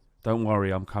saying, "Don't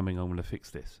worry, I'm coming. I'm going to fix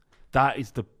this." That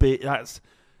is the bit. That's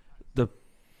the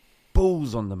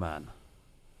balls on the man.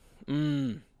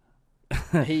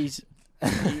 He's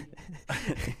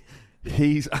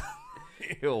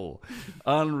unreal.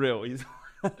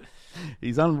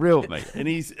 He's unreal, mate. And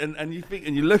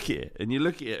you look at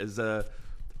it as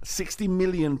 £60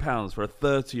 million for a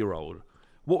 30-year-old.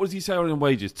 What was he saying on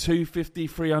wages? 250,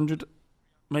 300,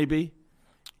 maybe.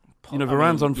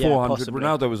 Varane's on 400. Possibly.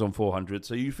 Ronaldo was on 400.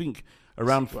 So you think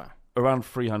around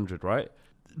 300, right?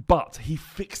 But he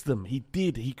fixed them. He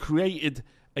did. He created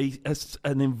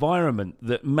an environment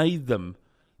that made them,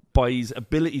 by his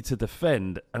ability to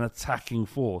defend, an attacking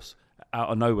force out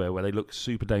of nowhere where they look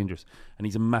super dangerous. And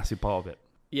he's a massive part of it.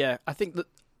 Yeah, I think that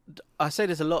I say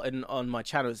this a lot on my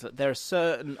channel, is that there are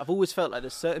certain. I've always felt like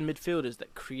there's certain midfielders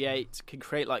that can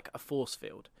create like a force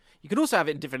field. You can also have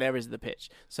it in different areas of the pitch.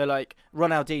 So like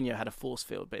Ronaldinho had a force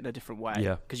field, but in a different way.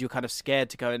 Yeah. Because you're kind of scared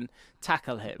to go and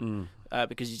tackle him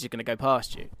because he's just going to go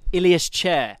past you. Ilias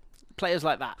Chair, players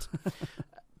like that.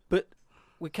 But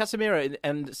with Casemiro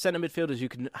and centre midfielders who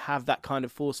can have that kind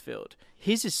of force field,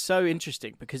 his is so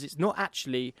interesting because it's not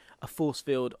actually a force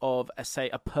field of, say,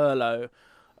 a Pirlo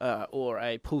or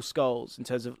a Paul Scholes in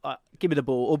terms of give me the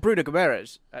ball, or Bruno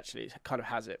Guimaraes actually kind of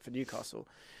has it for Newcastle.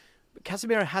 But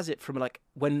Casemiro has it from like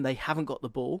when they haven't got the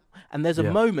ball, and there's a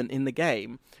moment in the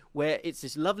game where it's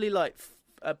this lovely like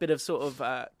a bit of sort of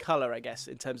colour, I guess,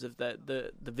 in terms of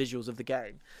the visuals of the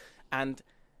game, and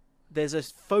there's a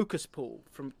focus pull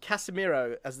from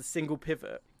Casemiro as the single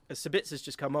pivot as Sabitza's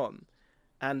just come on,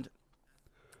 and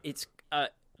it's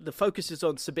the focus is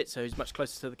on Sabitza, who's much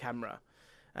closer to the camera.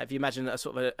 If you imagine a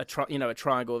sort of a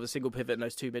triangle of a single pivot and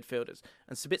those two midfielders,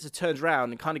 and Sabitza turns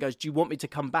around and kind of goes, "Do you want me to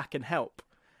come back and help?"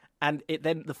 And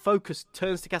then the focus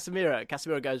turns to Casemiro.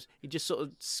 Casemiro goes, he just sort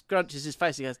of scrunches his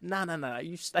face. He goes, "No,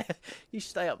 you stay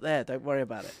up there. Don't worry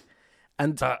about it."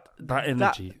 And that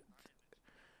energy,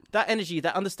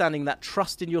 that understanding, that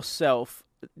trust in yourself,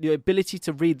 the ability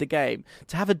to read the game,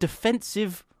 to have a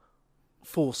defensive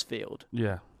force field.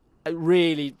 Yeah, it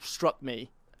really struck me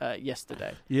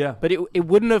yesterday. Yeah, but it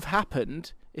wouldn't have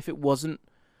happened if it wasn't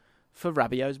for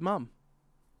Rabiot's mum.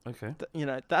 Okay,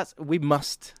 we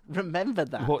must remember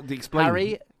that. What?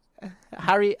 Explain.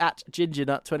 Harry at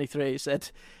GingerNut23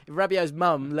 said, if Rabiot's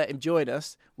mum let him join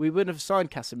us, we wouldn't have signed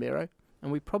Casemiro,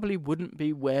 and we probably wouldn't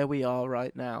be where we are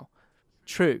right now.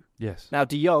 True. Yes. Now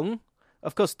De Jong,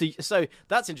 Of course, so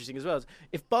that's interesting as well.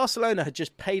 If Barcelona had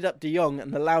just paid up De Jong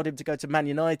and allowed him to go to Man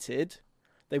United,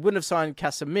 they wouldn't have signed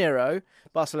Casemiro.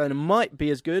 Barcelona might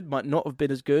be as good, might not have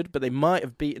been as good, but they might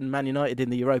have beaten Man United in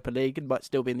the Europa League and might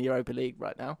still be in the Europa League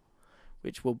right now,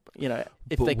 which will,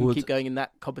 if they can keep going in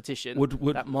that competition,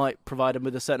 that might provide them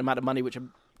with a certain amount of money, which are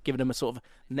giving them a sort of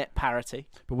net parity.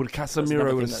 But would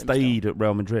Casemiro have stayed at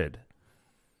Real Madrid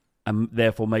and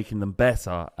therefore making them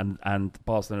better, and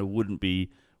Barcelona wouldn't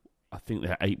be, I think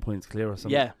they're 8 points clear or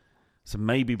something? Yeah. So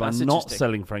maybe by not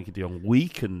selling Frankie de Jong,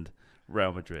 weakened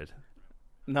Real Madrid.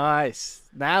 Nice.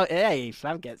 Now, hey,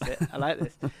 Flav gets it. I like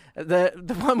this.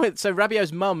 The one with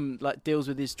Rabiot's mum deals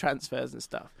with his transfers and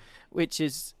stuff, which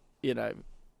is, I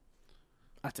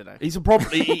don't know. He's a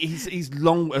problem. He's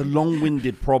a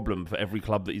long-winded problem for every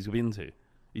club that he's been to.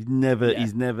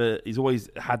 He's always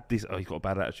had this. Oh, he's got a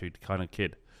bad attitude kind of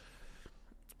kid.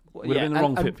 Would have been the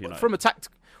wrong fit for United.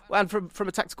 From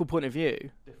a tactical point of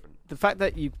view, the fact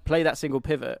that you play that single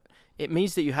pivot, it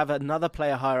means that you have another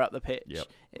player higher up the pitch. Yep.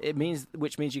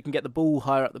 Which means you can get the ball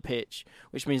higher up the pitch,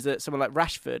 which means that someone like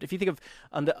Rashford, if you think of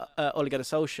under Ole Gunnar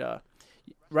Solskjaer,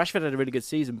 Rashford had a really good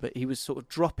season, but he was sort of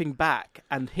dropping back,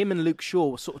 and him and Luke Shaw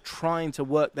were sort of trying to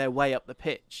work their way up the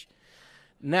pitch.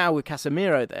 Now with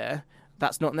Casemiro there,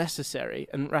 that's not necessary,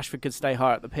 and Rashford could stay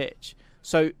higher up the pitch.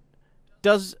 So,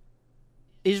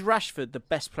 is Rashford the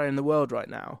best player in the world right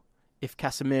now if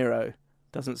Casemiro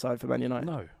doesn't sign for Man United?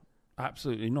 No,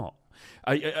 absolutely not.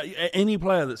 Any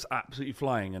player that's absolutely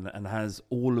flying and has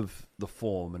all of the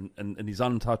form and is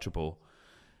untouchable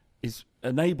is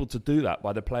enabled to do that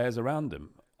by the players around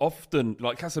him. Often,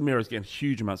 Casemiro's getting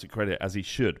huge amounts of credit, as he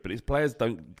should, but his players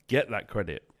don't get that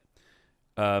credit.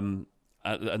 And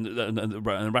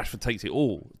Rashford takes it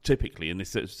all, typically, in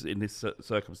this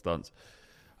circumstance.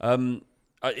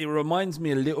 It reminds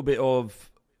me a little bit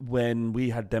of when we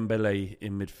had Dembele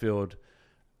in midfield,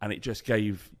 and it just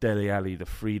gave Dele Alli the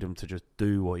freedom to just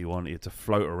do what he wanted, to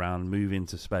float around, move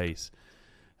into space.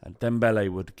 And Dembele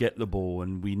would get the ball,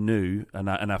 and we knew, and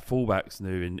our fullbacks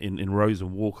knew in Rose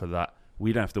and Walker, that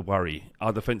we don't have to worry.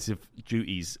 Our defensive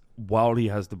duties, while he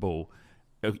has the ball,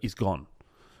 is gone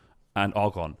and are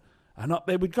gone. And up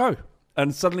there we'd go.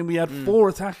 And suddenly we had 4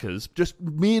 attackers just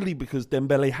merely because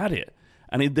Dembele had it.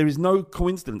 And there is no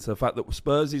coincidence of the fact that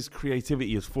Spurs'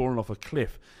 creativity has fallen off a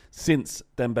cliff since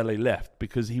Dembele left,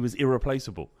 because he was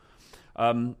irreplaceable.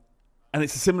 And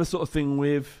it's a similar sort of thing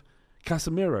with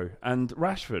Casemiro and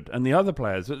Rashford and the other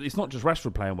players. It's not just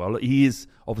Rashford playing well. He is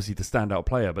obviously the standout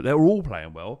player, but they're all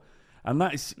playing well. And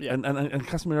that is, and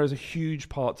Casemiro is a huge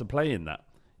part to play in that.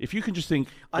 If you can just think,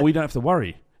 we don't have to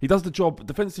worry. He does the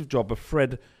defensive job of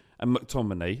Fred and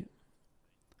McTominay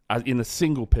in a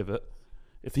single pivot.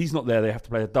 If he's not there, they have to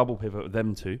play a double pivot with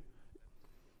them two.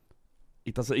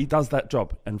 He does that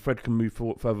job, and Fred can move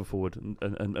further forward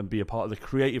and be a part of the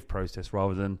creative process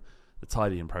rather than the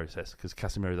tidying process, because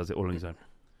Casemiro does it all on his own.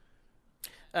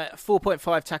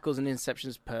 4.5 tackles and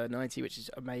interceptions per 90, which is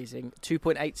amazing.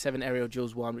 2.87 aerial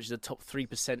duels won, which is the top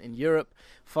 3% in Europe.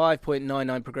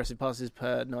 5.99 progressive passes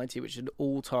per 90, which is an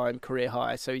all-time career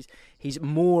high. So he's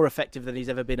more effective than he's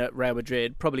ever been at Real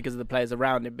Madrid, probably because of the players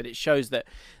around him. But it shows that,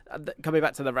 coming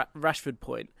back to the Rashford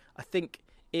point, I think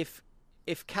if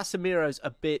Casemiro's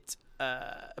a bit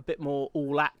more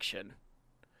all action,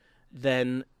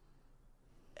 then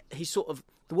he's sort of,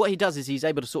 what he does is he's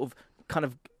able to sort of kind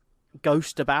of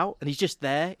ghost about, and he's just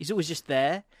there. He's always just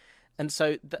there, and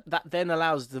so that then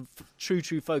allows the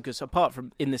true focus. Apart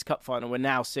from in this cup final, we're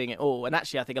now seeing it all. And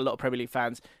actually, I think a lot of Premier League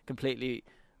fans completely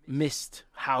missed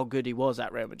how good he was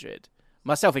at Real Madrid,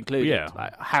 myself included. Yeah.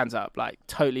 Hands up,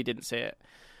 totally didn't see it.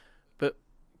 But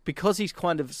because he's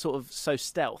kind of sort of so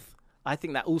stealth, I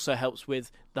think that also helps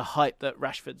with the hype that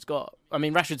Rashford's got. I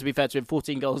mean, Rashford, to be fair to him,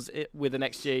 14 goals with an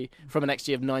XG from an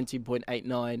XG of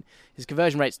 19.89. His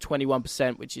conversion rate's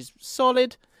 21%, which is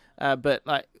solid, but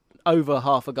over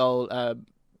half a goal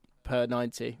per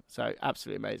 90. So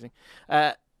absolutely amazing.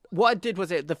 What I did was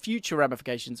the future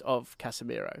ramifications of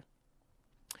Casemiro.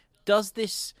 Does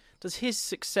his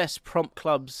success prompt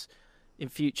clubs in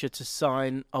future to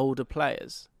sign older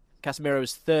players? Casemiro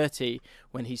was 30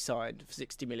 when he signed for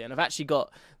 60 million. I've actually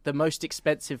got the most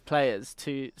expensive players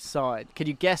to sign. Can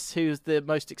you guess who's the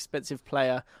most expensive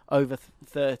player over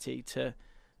 30 to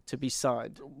be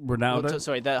signed?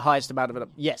 Ronaldo? The highest amount of it.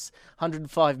 Yes,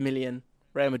 105 million,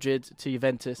 Real Madrid to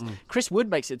Juventus. Chris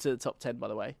Wood makes it to the top 10, by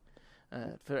the way.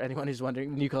 For anyone who's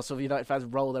wondering, Newcastle United fans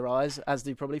roll their eyes, as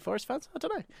do probably Forest fans. I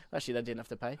don't know. Actually, they didn't have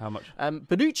to pay. How much?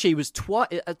 Bonucci was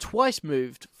twice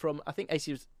moved from, I think,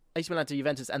 AC Milan to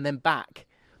Juventus, and then back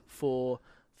for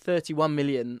 31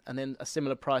 million, and then a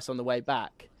similar price on the way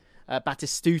back.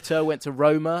 Batistuta went to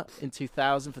Roma in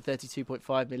 2000 for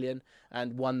 32.5 million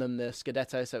and won them the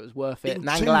Scudetto, so it was worth it. In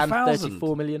Nangolan, 2000?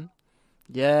 34 million.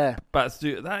 Yeah.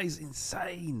 Batistuta, that is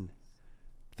insane.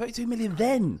 32 million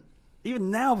then.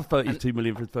 Even now, 32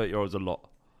 million for a 30-year-old is a lot.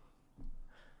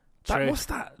 What's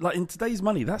that? Like in today's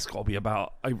money, that's got to be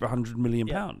about over £100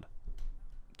 million.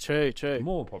 True.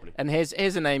 More probably. And here's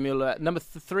a name you'll number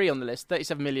 3 on the list,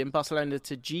 37 million. Barcelona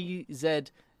to GZ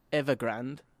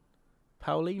Evergrande,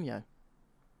 Paulinho.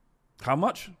 How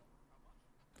much?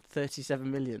 37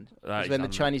 million. That Was when the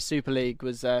Chinese Super League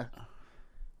was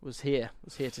here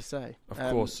to say. Of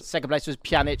course. Second place was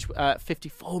Pjanic,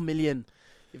 54 million.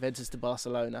 Juventus to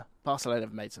Barcelona. Barcelona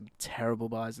have made some terrible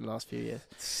buys in the last few years.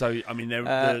 So, I mean,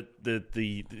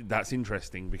 that's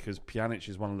interesting because Pjanic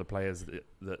is one of the players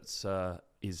that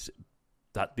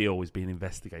deal is being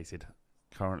investigated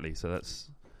currently. So that's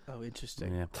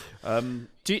interesting. Yeah.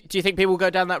 Do you think people will go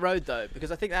down that road though? Because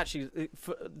I think actually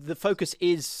the focus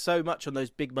is so much on those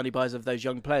big money buys of those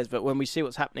young players. But when we see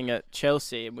what's happening at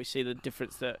Chelsea and we see the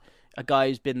difference that a guy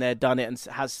who's been there, done it, and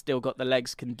has still got the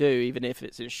legs can do, even if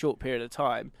it's in a short period of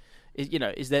time,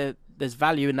 there's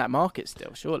value in that market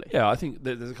still, surely? Yeah, I think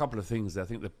there's a couple of things there. I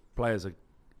think the players are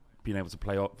being able to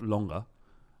play longer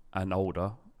and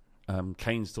older.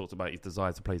 Kane's talked about his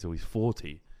desire to play till he's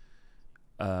 40.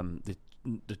 The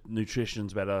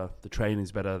nutrition's better, the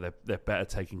training's better, they're better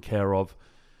taken care of,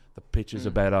 the pitches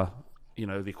are better,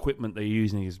 the equipment they're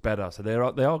using is better, so they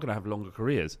are going to have longer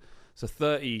careers. So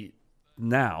 30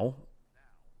 now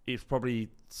is probably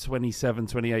 27,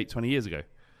 28, 20 years ago.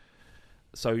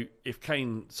 So if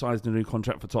Kane signs a new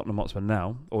contract for Tottenham Hotspur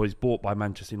now, or is bought by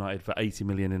Manchester United for 80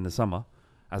 million in the summer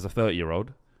as a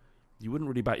 30-year-old, you wouldn't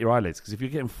really bat your eyelids, because if you're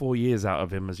getting 4 years out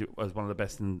of him as one of the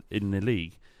best in the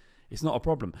league, it's not a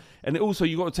problem. And also,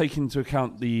 you've got to take into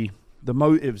account the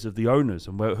motives of the owners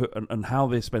and how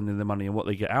they're spending their money and what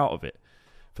they get out of it.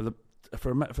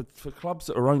 For clubs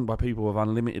that are owned by people with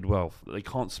unlimited wealth, that they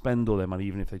can't spend all their money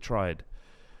even if they tried,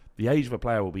 the age of a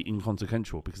player will be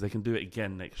inconsequential because they can do it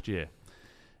again next year.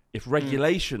 If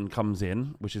regulation comes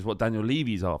in, which is what Daniel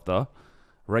Levy's after,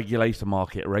 regulate the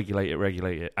market,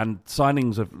 regulate it. And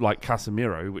signings of like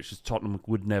Casemiro, which is Tottenham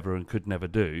would never and could never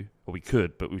do, or we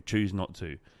could, but we choose not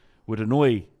to, would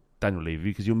annoy Daniel Levy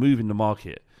because you're moving the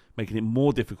market, making it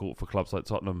more difficult for clubs like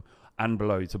Tottenham and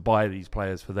below to buy these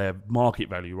players for their market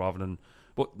value rather than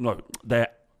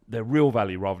their real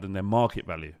value rather than their market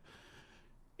value.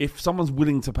 If someone's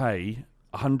willing to pay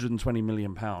 £120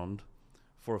 million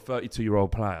for a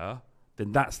 32-year-old player,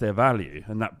 then that's their value,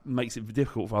 and that makes it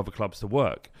difficult for other clubs to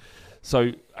work.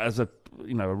 So, as a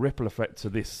ripple effect to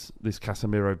this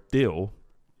Casemiro deal,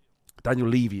 Daniel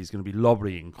Levy is going to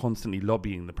be constantly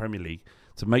lobbying the Premier League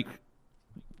to make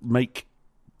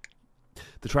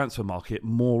the transfer market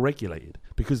more regulated,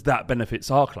 because that benefits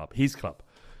our club, his club.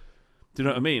 Do you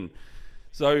know what I mean?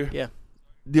 So, yeah.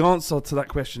 The answer to that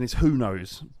question is who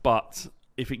knows, but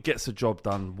if it gets the job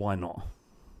done, why not?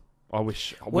 I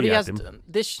wish we had him.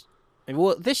 This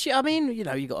year, I mean,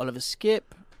 you've got Oliver Skipp,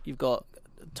 you've got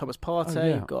Thomas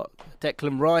Partey, you've got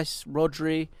Declan Rice,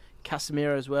 Rodri,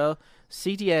 Casemiro as well.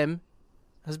 CDM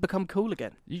has become cool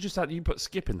again. You put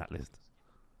Skipp in that list.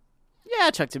 Yeah,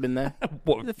 I chucked him in there.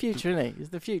 He's the future, isn't he? He's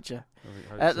the future.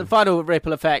 The final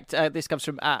ripple effect, this comes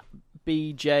from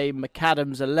 @BJ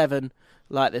McAdams11,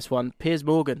 like this one. Piers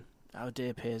Morgan. Oh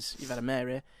dear, Piers, you've had a mare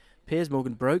here. Piers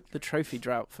Morgan broke the trophy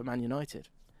drought for Man United.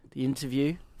 The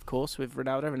interview, of course, with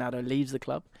Ronaldo. Ronaldo leaves the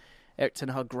club. Erik ten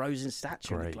Hag grows in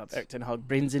stature in the club. Erik ten Hag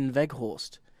brings in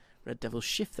Weghorst. Red Devils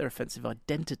shift their offensive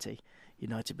identity.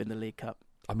 United win the League Cup.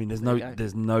 I mean, there's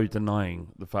no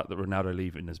denying the fact that Ronaldo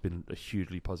leaving has been a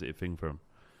hugely positive thing for him.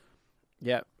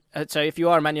 Yeah. So if you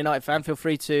are a Man United fan, feel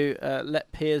free to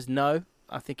let Piers know.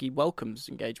 I think he welcomes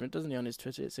engagement, doesn't he, on his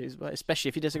Twitter? Especially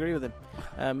if you disagree with him.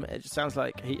 It just sounds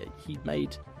like he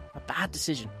made a bad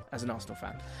decision as an Arsenal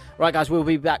fan. Right, guys, we'll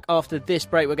be back after this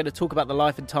break. We're going to talk about the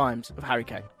life and times of Harry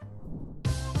Kane.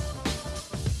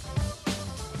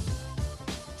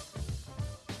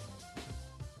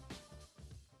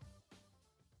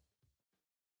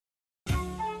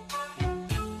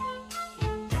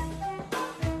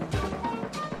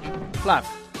 Flav,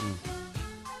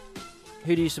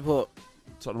 who do you support?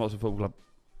 Tottenham Hotspur Football Club.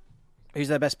 Who's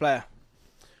their best player?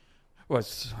 Well,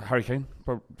 it's Harry Kane,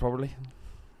 probably.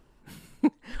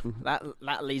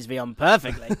 That leads me on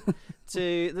perfectly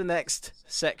to the next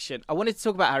section. I wanted to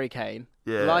talk about Harry Kane,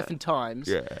 life and times.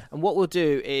 Yeah. And what we'll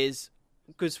do is,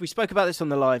 because we spoke about this on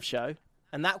the live show,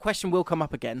 and that question will come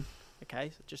up again, okay?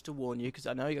 So just to warn you, because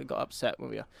I know you got upset when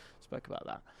we spoke about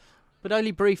that. But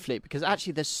only briefly, because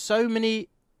actually there's so many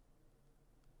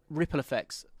ripple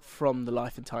effects from the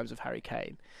life and times of Harry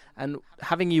Kane. And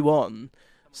having you on,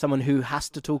 someone who has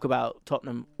to talk about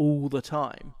Tottenham all the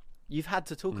time, you've had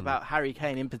to talk about Harry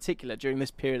Kane in particular during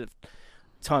this period of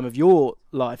time of your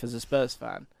life as a Spurs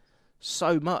fan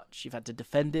so much. You've had to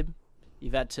defend him.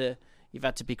 You've had to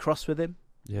be cross with him.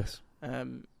 Yes.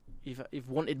 You've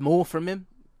wanted more from him.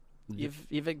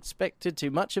 You've expected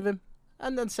too much of him,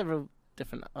 and then several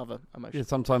different other emotions. Yeah,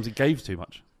 sometimes he gave too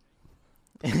much.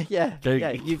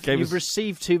 You've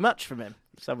received too much from him.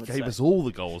 Some would gave say. us all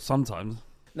the goals sometimes.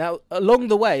 Now, along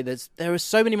the way, there are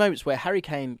so many moments where Harry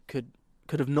Kane could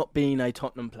have not been a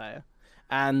Tottenham player,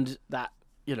 and that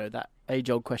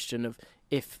age-old question of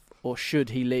if or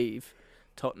should he leave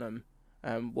Tottenham,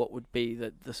 what would be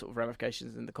the sort of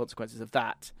ramifications and the consequences of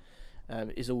that,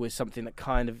 is always something that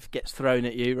kind of gets thrown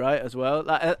at you, right, as well.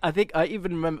 Like, I think I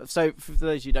even remember, so for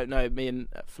those who don't know, me and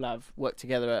Flav worked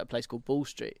together at a place called Ball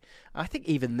Street. I think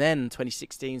even then,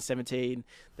 2016, 17,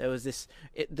 there was this,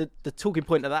 the talking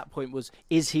point at that point was,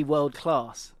 is he world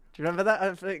class? Do you remember that?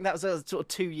 I think that was a sort of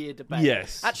 2-year debate.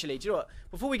 Yes. Actually, do you know what?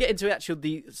 Before we get into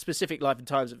the specific life and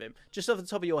times of him, just off the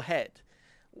top of your head,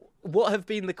 what have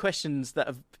been the questions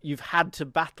that you've had to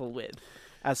battle with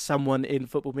as someone in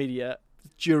football media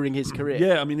during his career?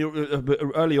 Yeah, I mean,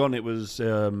 early on it was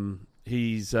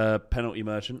he's a penalty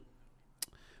merchant.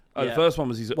 The first one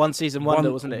was he's one season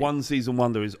wonder, wasn't it? One season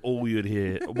wonder is all you'd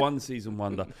hear. One season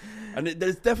wonder, and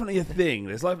there's definitely a thing.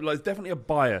 There's like definitely a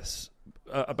bias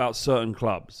about certain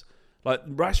clubs. Like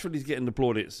Rashford is getting the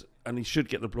plaudits, and he should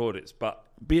get the plaudits. But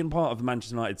being part of the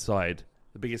Manchester United side,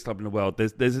 the biggest club in the world,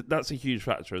 that's a huge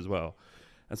factor as well.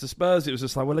 And so Spurs, it was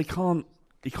just like, well, he can't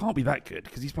be that good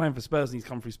because he's playing for Spurs and he's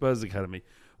come through Spurs Academy.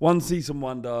 One season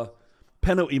wonder,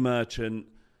 penalty merchant,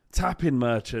 tap-in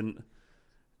merchant.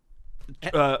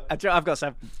 I've got to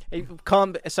say,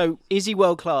 so is he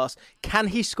world class? Can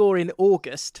he score in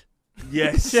August?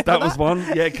 Yes, that was one.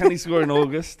 Yeah, can he score in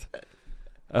August?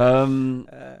 Can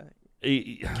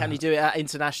he do it at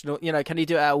international? Can he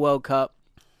do it at a World Cup?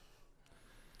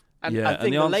 And I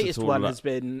think the latest one has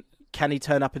been, can he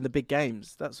turn up in the big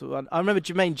games? That's the one. I remember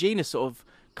Jermaine Gina sort of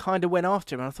kind of went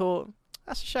after him, and I thought,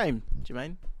 that's a shame,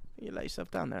 Jermaine. You let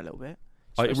yourself down there a little bit.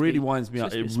 It really winds me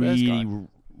up. It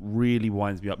really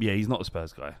winds me up. Yeah, he's not a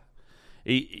Spurs guy.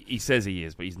 He says he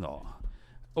is, but he's not.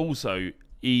 Also,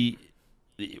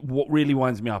 what really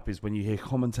winds me up is when you hear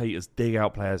commentators dig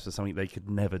out players for something they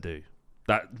could never do.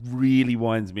 That really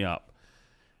winds me up.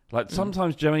 Like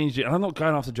sometimes Jermaine Gina, and I'm not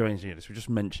going after Jermaine Gina, we just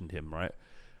mentioned him, right?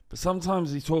 But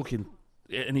sometimes he's talking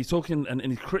and he's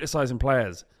criticising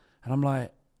players, and I'm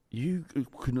like, you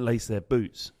couldn't lace their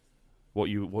boots. What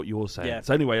you're saying. Yeah.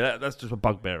 So anyway, that's just a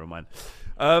bugbear of mine.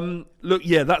 Look,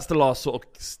 yeah, that's the last sort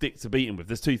of stick to beat him with.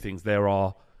 There's two things. There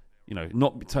are,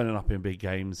 not turning up in big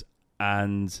games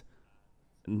and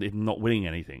not winning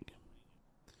anything.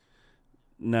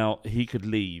 Now, he could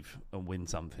leave and win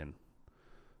something,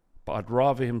 but I'd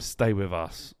rather him stay with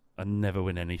us and never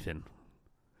win anything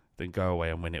than go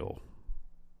away and win it all.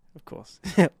 Of course.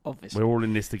 Obviously. We're all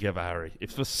in this together, Harry.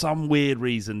 If for some weird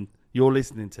reason you're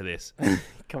listening to this,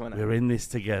 come on, we're in this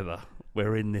together.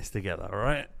 We're in this together, all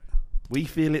right? We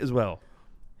feel it as well.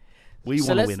 We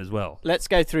want to win as well. Let's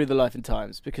go through the life and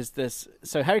times, because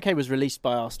Harry Kane was released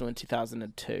by Arsenal in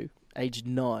 2002, aged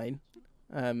 9.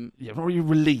 Not really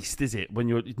released, is it? When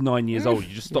you're 9 years old,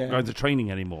 you just stop going to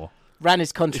training anymore. Ran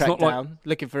his contract down,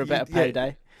 looking for a better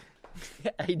payday.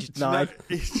 Aged 9.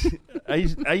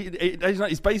 Age 9.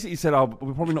 He's basically said,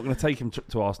 we're probably not going to take him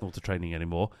to Arsenal to training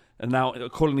anymore. And now,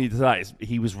 according to that,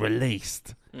 he was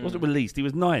released. He wasn't released. He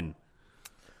was 9.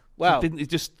 Well,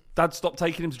 Dad stopped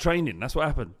taking him to training. That's what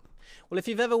happened. Well, if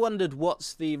you've ever wondered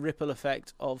what's the ripple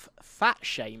effect of fat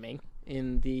shaming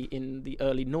in the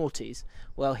early noughties,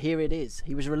 well, here it is.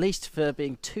 He was released for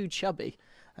being too chubby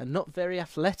and not very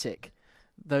athletic.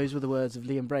 Those were the words of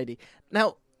Liam Brady.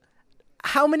 Now,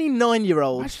 how many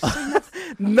 9-year-olds,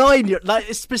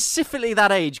 specifically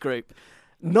that age group,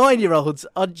 9-year-olds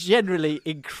are generally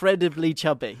incredibly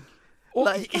chubby?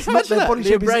 It's not their body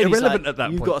shape is irrelevant at that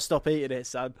point. You've got to stop eating it,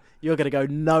 son. You're going to go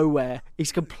nowhere.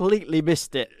 He's completely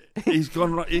missed it. He's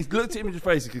gone right. He's looked at him in his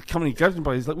face. He's coming. He goes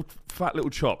by his little fat little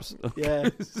chops. Yeah.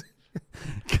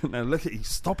 Now look at you.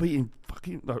 Stop eating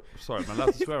fucking. No, sorry, am I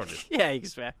allowed to swear on this? Yeah, you can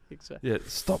swear. Yeah,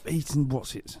 stop eating.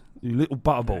 What's it? You little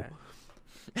butterball.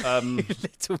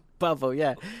 Little bubble.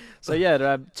 Yeah. So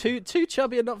yeah, too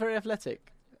chubby and not very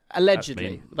athletic.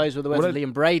 Allegedly, those were the words of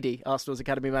Liam Brady, Arsenal's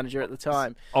academy manager at the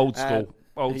time. Old school,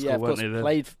 yeah, of weren't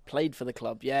course, he? Played for the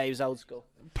club. Yeah, he was old school.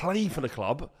 Play for the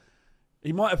club.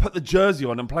 He might have put the jersey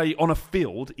on and play on a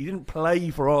field. He didn't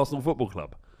play for Arsenal Football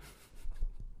Club.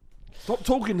 Stop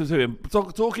talking to him.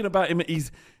 Talking about him at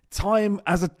his time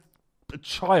as a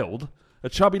child, a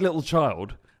chubby little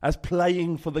child, as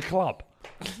playing for the club.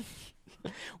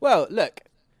 Well, look,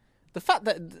 the fact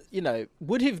that,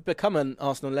 would he have become an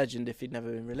Arsenal legend if he'd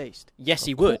never been released? Yes,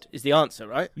 he would, is the answer,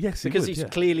 right? Yes, because he would, he's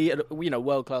clearly a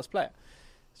world-class player.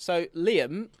 So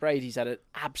Liam Brady's had an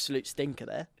absolute stinker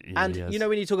there. Yeah, and,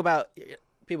 when you talk about,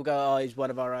 people go, oh, he's one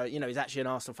of our own, he's actually an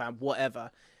Arsenal fan,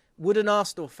 whatever. Would an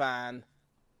Arsenal fan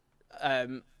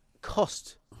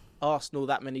cost Arsenal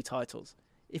that many titles?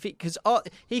 Because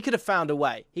he could have found a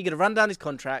way. He could have run down his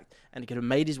contract and he could have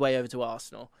made his way over to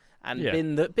Arsenal and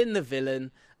been the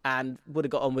villain and would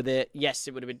have got on with it. Yes,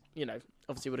 it would have been,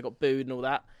 obviously would have got booed and all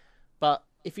that. But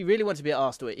if he really wanted to be at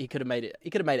Arsenal, he could have made it. He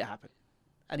could have made it happen,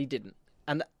 and he didn't.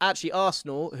 And actually,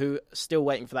 Arsenal, who are still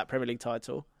waiting for that Premier League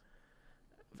title,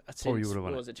 since,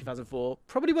 what was it, 2004,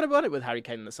 probably would have won it with Harry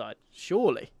Kane on the side.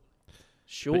 Surely.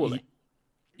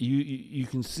 You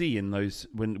can see in those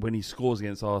when he scores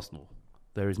against Arsenal,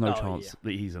 there is no chance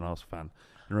that he's an Arsenal fan.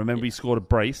 And remember, he scored a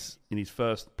brace in his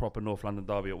first proper North London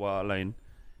derby at White Hart Lane.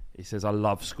 He says, "I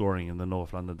love scoring in the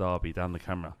North London derby." Down the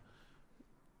camera,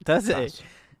 does it?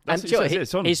 And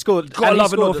he scored. Gotta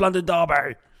love a North London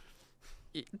derby.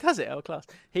 Does it? Oh, class.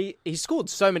 He scored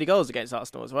so many goals against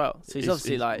Arsenal as well. So he's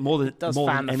obviously more than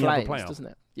fan any the other flames, player, doesn't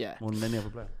it? Yeah. More than any other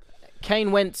player.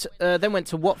 Kane then went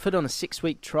to Watford on a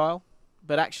 6-week trial,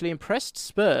 but actually impressed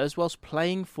Spurs whilst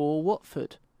playing for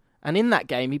Watford. And in that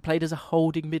game, he played as a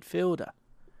holding midfielder.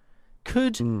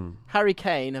 Could Harry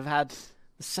Kane have had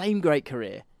the same great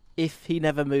career if he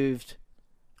never moved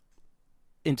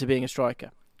into being a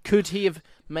striker? Could he have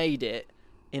made it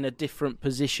in a different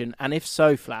position? And if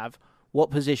so, Flav,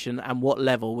 what position and what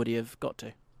level would he have got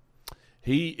to?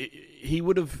 He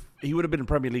would have been a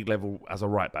Premier League level as a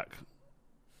right back.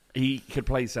 He could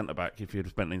play centre back if he had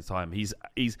spent his time. His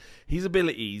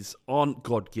abilities aren't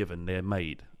God given; they're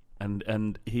made,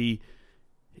 and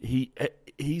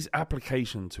his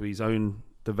application to his own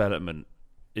development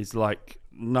is like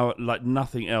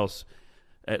nothing else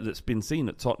that's been seen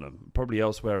at Tottenham, probably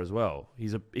elsewhere as well.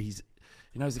 He's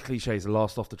the cliche, he's the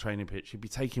last off the training pitch. He'd be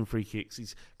taking free kicks.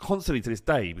 He's constantly to this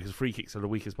day, because free kicks are the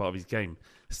weakest part of his game,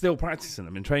 still practicing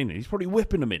them in training. He's probably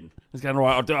whipping them in. He's going,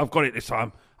 right, I've got it this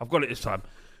time.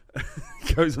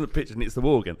 Goes on the pitch and hits the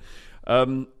wall again.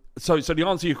 So the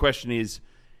answer to your question is,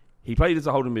 he played as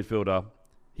a holding midfielder.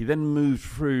 He then moved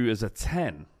through as a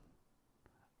 10.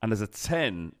 And as a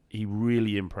 10, he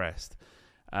really impressed.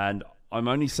 And I'm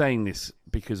only saying this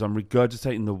because I'm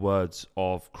regurgitating the words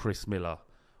of Chris Miller,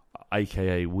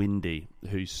 a.k.a. Windy,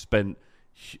 who spent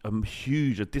a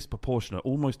disproportionate,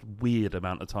 almost weird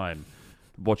amount of time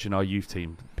watching our youth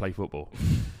team play football.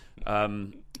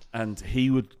 And he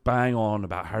would bang on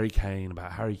about Harry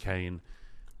Kane.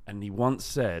 And he once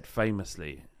said,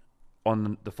 famously,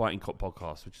 on the Fighting Cock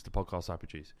podcast, which is the podcast I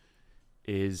produce,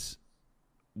 is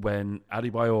when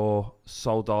Adebayor,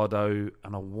 Soldado,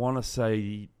 and I want to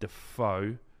say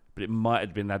Defoe, but it might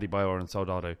have been Adebayor and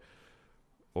Soldado,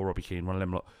 or Robbie Keane, one of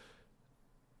them lot.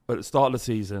 But at the start of the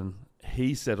season,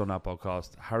 he said on our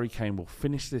podcast, Harry Kane will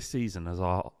finish this season as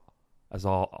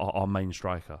our main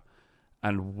striker.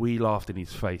 And we laughed in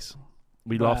his face.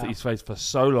 We laughed at his face for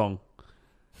so long,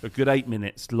 a good 8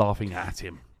 minutes, laughing at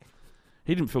him.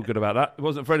 He didn't feel good about that. It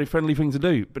wasn't a very friendly thing to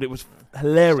do, but it was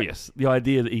hilarious, the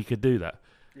idea that he could do that.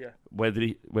 Yeah. Where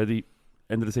the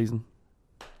end of the season?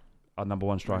 Our number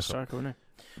one striker. Isn't it?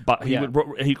 But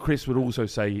Chris would also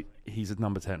say he's at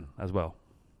number 10 as well.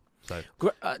 So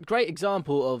great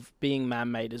example of being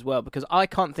man-made as well, because I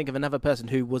can't think of another person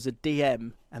who was a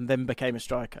DM and then became a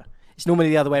striker. It's normally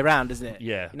the other way around, isn't it?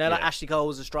 Yeah. Like Ashley Cole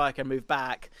was a striker, moved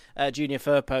back. Junior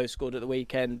Firpo scored at the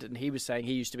weekend, and he was saying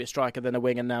he used to be a striker, then a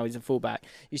wing, and now he's a fullback.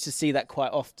 You used to see that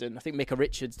quite often. I think Micah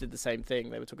Richards did the same thing.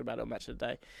 They were talking about it on Match of the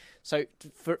Day. So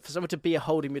for someone to be a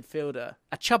holding midfielder,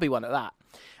 a chubby one at that,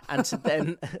 and to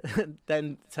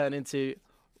then turn into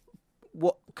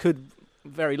what could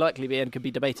very likely be, and could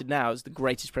be debated now, as the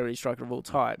greatest Premier League striker of all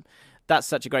time, that's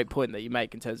such a great point that you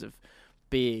make in terms of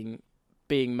being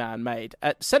man-made.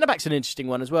 Centre-back's an interesting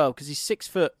one as well, because he's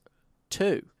 6'2".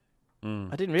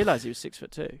 I didn't realise he was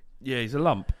 6'2". Yeah, he's a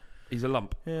lump.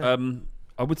 Yeah.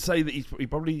 I would say that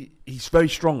he's very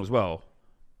strong as well.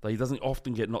 But he doesn't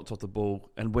often get knocked off the ball,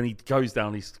 and when he goes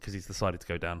down, because he's decided to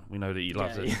go down. We know that he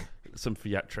loves it. Some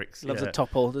theatrics. Loves a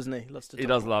topple, doesn't he? He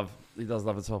does love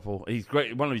a topple. He's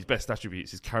great. One of his best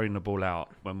attributes is carrying the ball out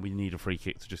when we need a free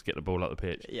kick to just get the ball out the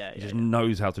pitch. He just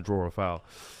knows how to draw a foul.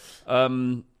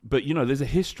 But there's a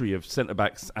history of centre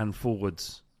backs and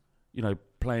forwards,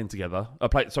 playing together.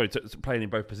 Playing in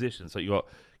both positions. So you got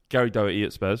Gary Doherty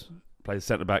at Spurs, plays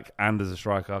centre-back and as a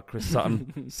striker. Chris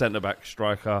Sutton, centre-back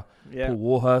striker. Yeah. Paul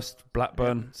Warhurst,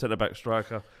 Blackburn, centre-back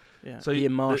striker. Yeah. So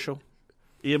Ian Marshall.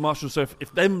 Ian Marshall. So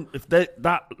if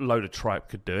that load of tripe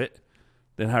could do it,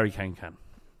 then Harry Kane can.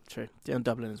 True. Dion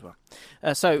Dublin as well.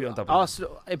 So Dublin.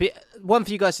 Arsenal, it'd be one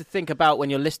for you guys to think about when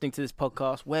you're listening to this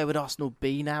podcast. Where would Arsenal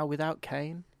be now without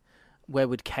Kane? Where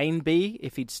would Kane be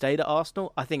if he'd stayed at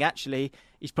Arsenal? I think actually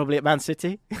he's probably at Man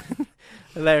City.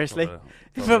 Hilariously.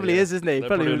 He probably is, isn't he? They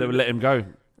would let him go.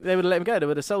 They would have let him go. They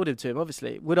would have sold him to him,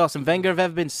 obviously. Would Arsene Wenger have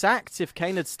ever been sacked if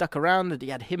Kane had stuck around and he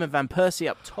had him and Van Persie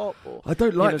up top? Or I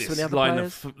don't like some of this the line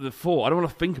players? of the four. I don't want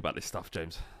to think about this stuff,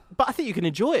 James. But I think you can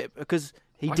enjoy it because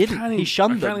he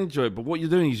shunned them. I can enjoy it, but what you're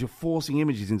doing is you're forcing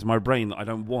images into my brain that I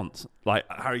don't want. Like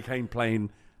Harry Kane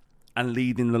playing and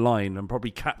leading the line and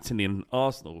probably captaining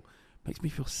Arsenal makes me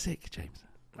feel sick, James.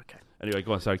 Okay. Anyway,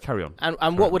 go on. Sorry, carry on.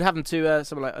 And what would happen to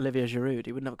someone like Olivier Giroud?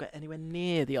 He wouldn't have got anywhere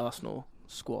near the Arsenal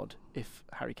squad if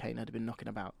Harry Kane had been knocking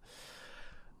about.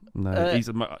 No,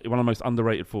 he's one of the most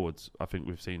underrated forwards I think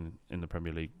we've seen in the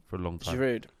Premier League for a long time.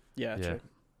 Giroud. Yeah, true.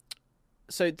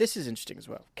 So this is interesting as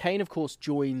well. Kane, of course,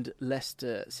 joined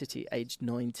Leicester City aged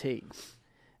 19.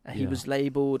 He was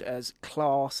labelled as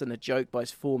class and a joke by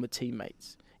his former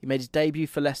teammates. He made his debut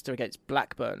for Leicester against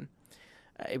Blackburn.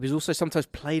 It was also sometimes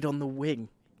played on the wing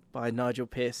by Nigel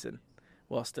Pearson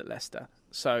whilst at Leicester.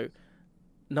 So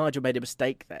Nigel made a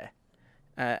mistake there.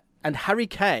 And Harry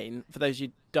Kane, for those who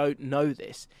don't know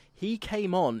this, he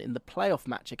came on in the playoff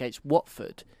match against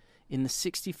Watford in the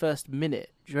 61st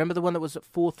minute. Do you remember the one that was at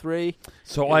 4-3?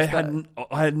 So I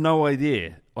had no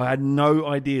idea. I had no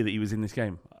idea that he was in this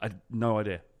game. I had no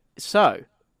idea. So,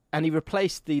 and he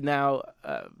replaced the now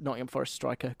Nottingham Forest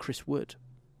striker Chris Wood.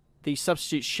 The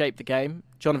substitutes shaped the game.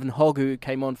 Jonathan Hogg, who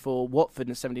came on for Watford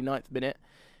in the 79th minute,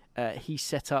 he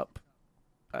set up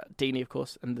Deeney, of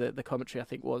course, and the commentary, I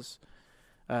think, was,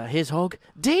 here's Hogg,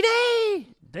 Deeney!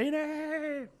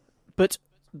 But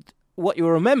what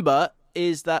you'll remember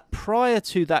is that prior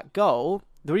to that goal,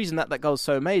 the reason that goal is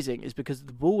so amazing is because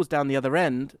the ball was down the other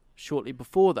end shortly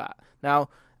before that. Now,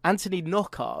 Anthony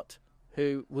Knockaert,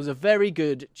 who was a very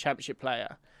good championship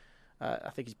player,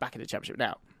 I think he's back in the championship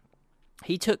now,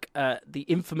 he took the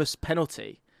infamous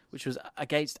penalty, which was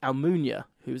against Almunia,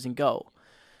 who was in goal.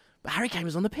 But Harry Kane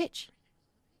was on the pitch.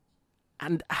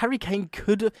 And Harry Kane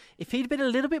could have, if he'd been a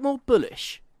little bit more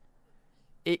bullish,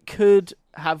 it could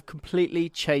have completely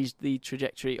changed the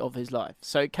trajectory of his life.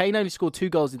 So Kane only scored 2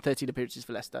 goals in 13 appearances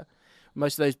for Leicester,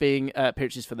 most of those being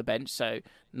appearances for the bench. So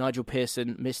Nigel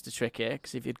Pearson missed a trick here,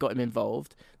 because if you'd got him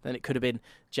involved, then it could have been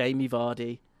Jamie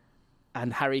Vardy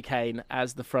and Harry Kane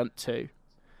as the front two.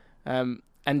 And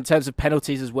in terms of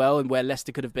penalties as well, and where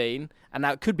Leicester could have been, and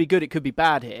now it could be good, it could be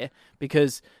bad here,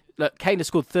 because look, Kane has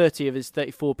scored 30 of his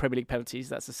 34 Premier League penalties.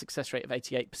 That's a success rate of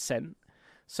 88%.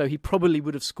 So he probably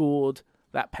would have scored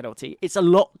that penalty. It's a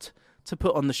lot to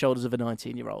put on the shoulders of a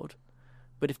 19-year-old.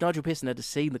 But if Nigel Pearson had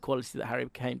seen the quality that Harry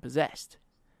Kane possessed,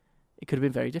 it could have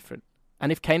been very different.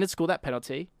 And if Kane had scored that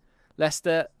penalty,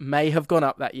 Leicester may have gone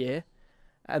up that year,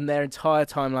 and their entire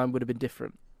timeline would have been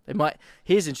different. They might.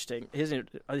 Here's interesting. This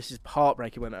is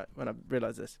heartbreaking when I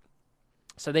realise this.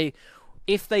 So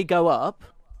if they go up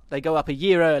a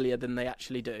year earlier than they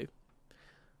actually do.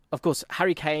 Of course,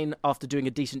 Harry Kane, after doing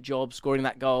a decent job, scoring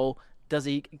that goal, does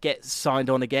he get signed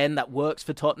on again? That works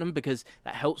for Tottenham because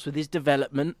that helps with his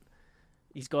development.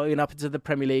 He's going up into the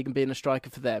Premier League and being a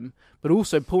striker for them. But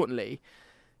also, importantly,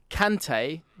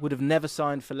 Kante would have never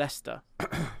signed for Leicester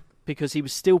because he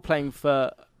was still playing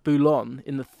for Boulogne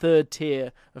in the 3rd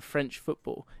tier of French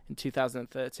football in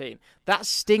 2013. That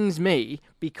stings me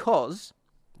because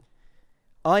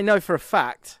I know for a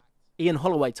fact, Ian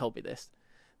Holloway told me this,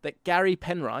 that Gary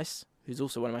Penrice, who's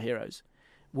also one of my heroes,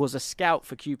 was a scout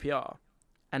for QPR,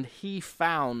 and he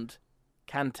found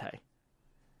Kante.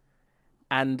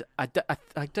 And I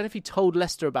don't know if he told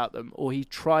Leicester about them or he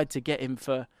tried to get him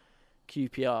for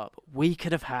QPR. But we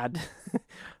could have had,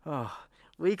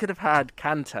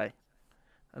 Kante,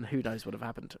 and who knows what would have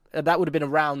happened. That would have been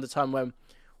around the time when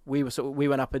we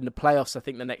went up in the playoffs. I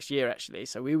think the next year actually.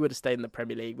 So we would have stayed in the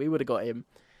Premier League. We would have got him,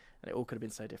 and it all could have been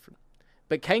so different.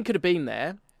 But Kane could have been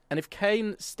there, and if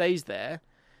Kane stays there,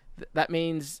 that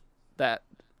means that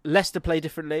Leicester play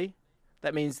differently.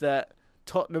 That means that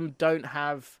Tottenham don't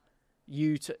have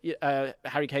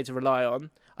Harry Kane to rely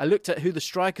on. I looked at who the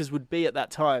strikers would be at that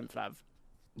time, Flav.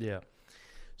 Yeah.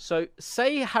 So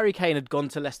say Harry Kane had gone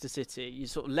to Leicester City. You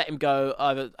sort of let him go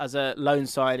either as a loan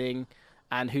signing,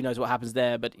 and who knows what happens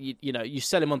there, but you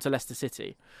sell him on to Leicester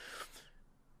City.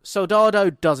 Soldado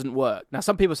doesn't work. Now,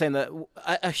 some people are saying that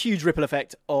a huge ripple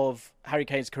effect of Harry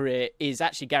Kane's career is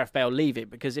actually Gareth Bale leaving,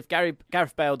 because if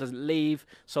Gareth Bale doesn't leave,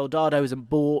 Soldado isn't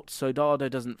bought, Soldado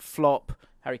doesn't flop,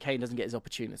 Harry Kane doesn't get his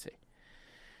opportunity.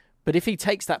 But if he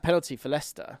takes that penalty for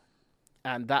Leicester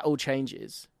and that all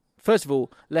changes, first of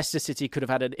all, Leicester City could have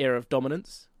had an era of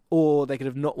dominance, or they could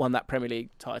have not won that Premier League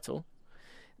title.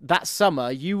 That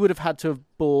summer, you would have had to have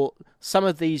bought some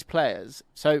of these players.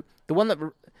 So the one that,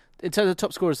 in terms of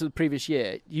top scorers of the previous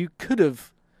year, you could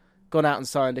have gone out and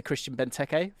signed a Christian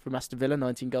Benteke from Aston Villa,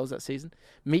 19 goals that season.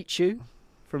 Michu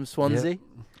from Swansea.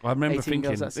 Yeah. I remember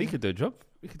thinking he could do a job.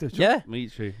 Yeah.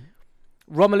 Michu.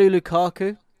 Romelu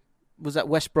Lukaku was at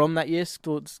West Brom that year,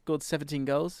 scored 17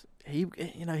 goals. He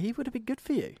would have been good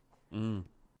for you.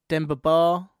 Demba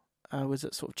Ba was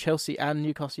at sort of Chelsea and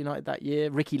Newcastle United that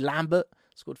year. Ricky Lambert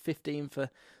scored 15 for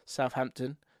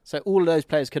Southampton. So all of those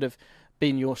players could have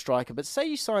been your striker. But say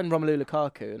you sign Romelu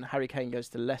Lukaku and Harry Kane goes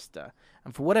to Leicester,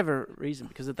 and for whatever reason,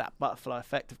 because of that butterfly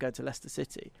effect of going to Leicester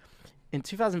City, in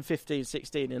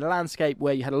 2015-16, in a landscape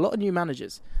where you had a lot of new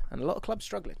managers and a lot of clubs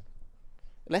struggling,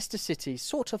 Leicester City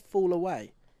sort of fall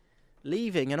away,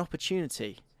 leaving an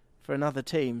opportunity for another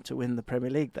team to win the Premier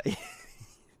League that year.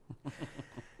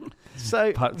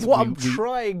 So what I'm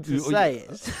trying to say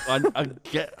is... I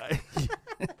get...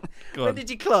 When did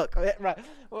you clock? Right.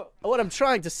 Well, what I'm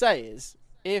trying to say is,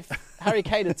 if Harry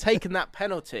Kane had taken that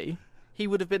penalty, he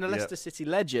would have been a Leicester City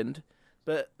legend,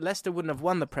 but Leicester wouldn't have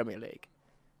won the Premier League.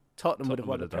 Tottenham would have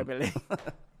won the Premier League.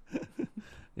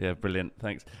 Yeah, brilliant.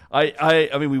 Thanks. I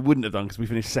mean, we wouldn't have done because we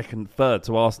finished second, third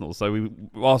to Arsenal, so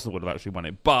Arsenal would have actually won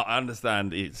it. But I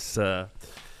understand it's...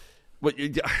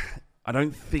 I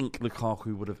don't think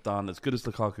Lukaku would have done, as good as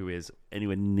Lukaku is,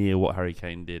 anywhere near what Harry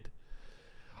Kane did.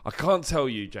 I can't tell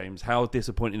you, James, how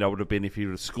disappointed I would have been if he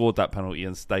would have scored that penalty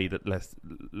and stayed at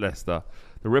Leicester.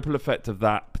 The ripple effect of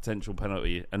that potential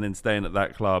penalty and then staying at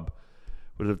that club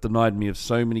would have denied me of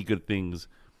so many good things.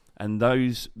 And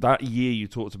that year you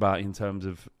talked about in terms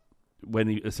of when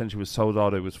he essentially was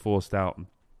Soldado was forced out,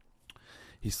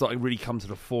 he started really come to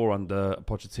the fore under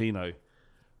Pochettino,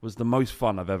 was the most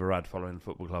fun I've ever had following the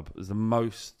football club.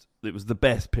 It was the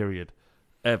best period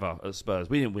ever at Spurs.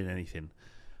 We didn't win anything.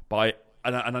 But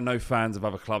I know fans of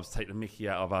other clubs take the mickey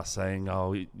out of us saying,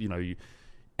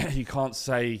 you can't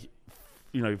say,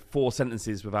 4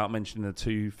 sentences without mentioning the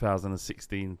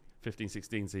 2016,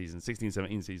 15-16 season,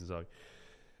 16-17 season, sorry.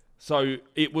 So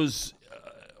it was,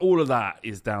 all of that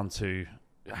is down to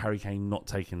Harry Kane not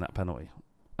taking that penalty.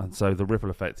 And so the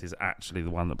ripple effect is actually the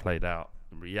one that played out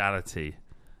in reality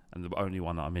and the only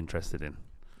one that I'm interested in.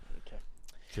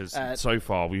 Because so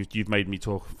far, you've made me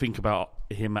think about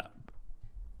him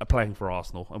playing for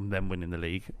Arsenal and them winning the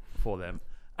league for them.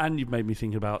 And you've made me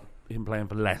think about him playing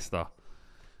for Leicester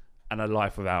and a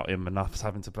life without him and us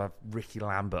having to have Ricky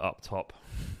Lambert up top.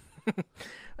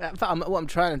 What I'm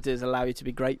trying to do is allow you to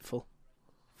be grateful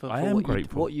for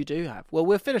what you do have. Well,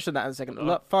 we'll finish on that in a second.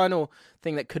 The final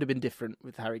thing that could have been different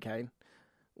with Harry Kane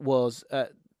was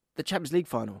the Champions League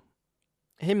final.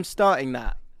 Him starting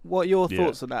that. What are your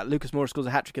thoughts on that? Lucas Moura scores a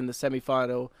hat-trick in the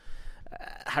semi-final.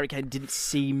 Harry Kane didn't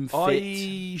seem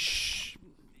fit.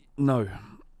 No.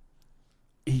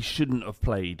 He shouldn't have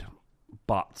played.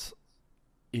 But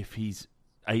if he's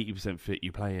 80% fit,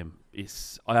 you play him.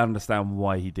 I understand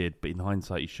why he did, but in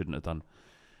hindsight, he shouldn't have done.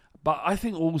 But I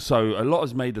think also a lot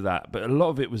is made of that, but a lot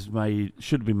of it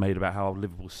should have been made about how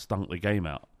Liverpool stunk the game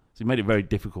out. So he made it very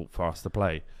difficult for us to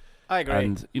play. I agree.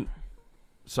 And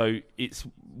so it's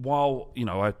while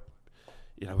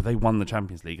they won the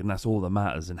Champions League, and that's all that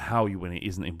matters. And how you win it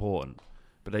isn't important.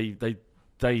 But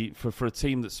they for a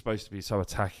team that's supposed to be so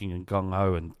attacking and gung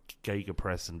ho and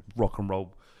gegenpress and rock and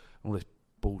roll, all this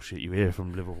bullshit you hear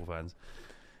from Liverpool fans.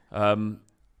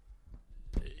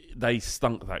 They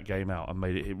stunk that game out and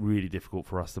made it really difficult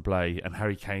for us to play. And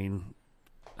Harry Kane,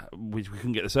 we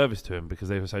couldn't get the service to him because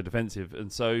they were so defensive.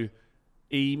 And so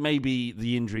maybe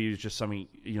the injury was just something,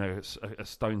 a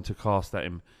stone to cast at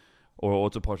him or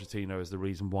to Pochettino as the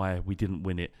reason why we didn't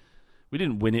win it. We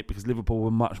didn't win it because Liverpool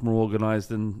were much more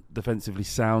organised and defensively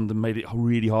sound and made it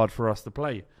really hard for us to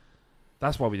play.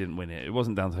 That's why we didn't win it. It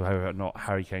wasn't down to whether or not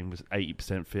Harry Kane was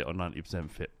 80% fit or 90%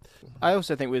 fit. I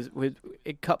also think with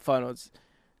in cup finals,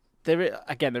 there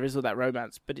is all that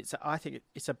romance, but I think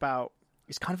it's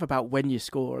kind of about when you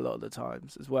score a lot of the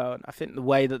times as well. And I think the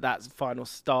way that final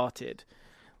started,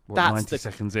 90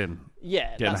 seconds in,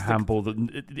 getting a handball that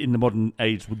in the modern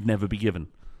age would never be given.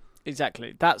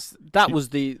 Exactly. That was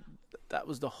the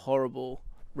horrible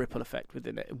ripple effect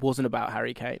within it. It wasn't about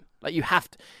Harry Kane. Like you have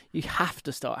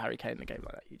to start Harry Kane in a game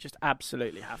like that. You just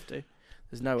absolutely have to.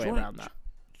 There's no way around that.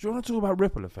 Do you want to talk about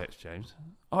ripple effects, James?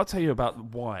 I'll tell you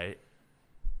about why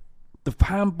the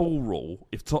handball rule,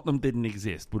 if Tottenham didn't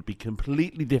exist, would be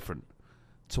completely different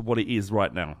to what it is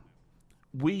right now.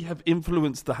 We have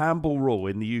influenced the handball rule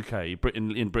in the UK,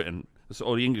 in Britain,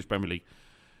 or the English Premier League,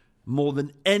 more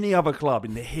than any other club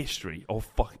in the history of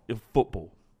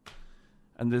football.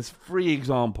 And there's 3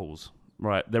 examples,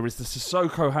 right? There is the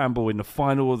Sissoko handball in the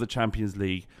final of the Champions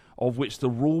League, of which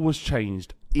the rule was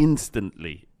changed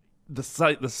instantly. The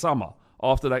summer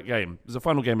after that game, it was the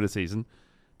final game of the season.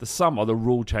 The summer, the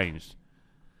rule changed,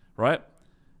 right?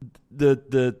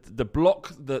 The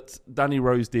block that Danny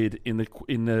Rose did in the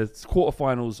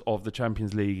quarterfinals of the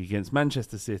Champions League against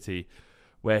Manchester City,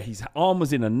 where his arm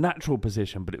was in a natural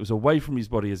position, but it was away from his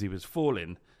body as he was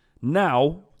falling,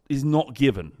 now is not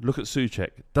given. Look at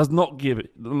Souček. Does not give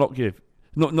it. Not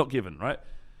given, right?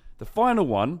 The final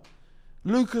one,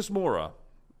 Lucas Moura,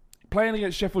 playing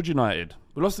against Sheffield United.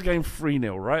 We lost the game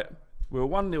 3-0, right? We were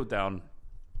 1-0 down.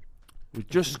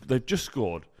 They've just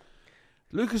scored.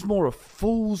 Lucas Moura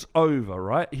falls over,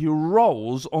 right? He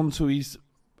rolls onto his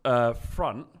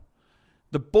front.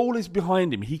 The ball is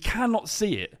behind him. He cannot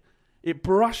see it. It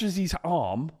brushes his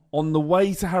arm on the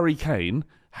way to Harry Kane.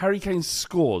 Harry Kane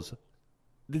scores.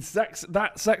 That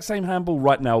exact same handball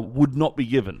right now would not be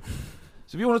given.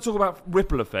 So if you want to talk about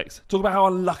ripple effects, talk about how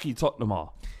unlucky Tottenham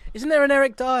are. Isn't there an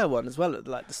Eric Dyer one as well at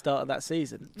the start of that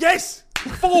season? Yes!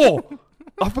 4!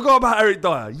 I forgot about Eric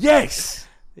Dyer. Yes!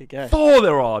 There you go. 4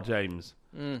 there are, James.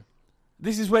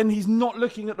 This is when he's not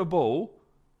looking at the ball.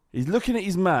 He's looking at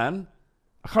his man.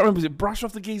 I can't remember, was it brush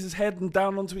off the geezer's head and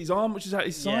down onto his arm, which is at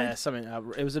his side? Yeah, something.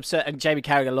 It was absurd. And Jamie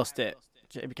Carragher lost it.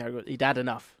 He'd had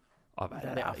enough.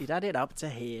 He'd had it up to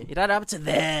here. He'd had it up to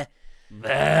there.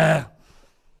 There.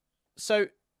 So,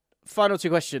 final 2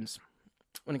 questions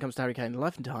when it comes to Harry Kane.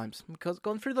 Life and times. Because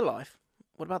gone through the life.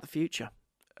 What about the future?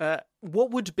 What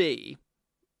would be...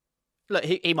 Look,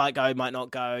 he might go, he might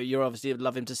not go. You obviously would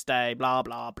love him to stay, blah,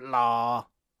 blah, blah.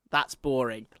 That's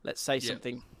boring. Let's say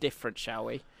something different, shall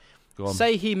we? Go on.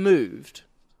 Say he moved.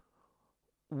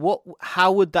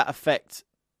 How would that affect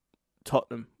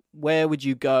Tottenham? Where would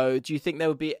you go? Do you think there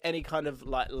would be any kind of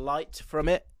light from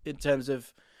it in terms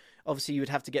of... Obviously, you would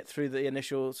have to get through the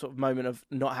initial sort of moment of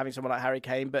not having someone like Harry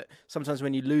Kane, but sometimes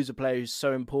when you lose a player who's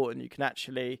so important, you can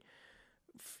actually...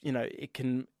 it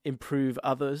can improve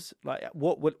others. Like,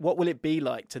 what will it be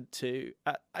like to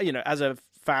as a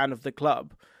fan of the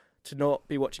club, to not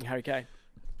be watching Harry Kane?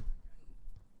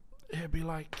 It'll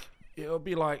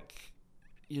be like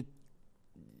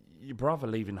your brother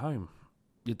leaving home,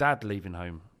 your dad leaving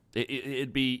home.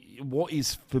 It'd be what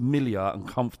is familiar and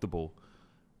comfortable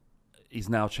is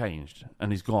now changed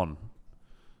and he's gone,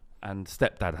 and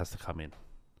stepdad has to come in.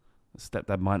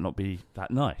 Stepdad might not be that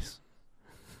nice.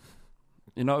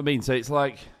 You know what I mean? So it's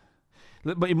like,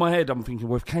 but in my head, I'm thinking,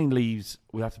 well, if Kane leaves,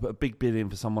 we have to put a big bid in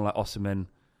for someone like Osimhen,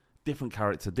 different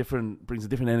character, brings a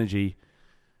different energy,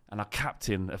 and our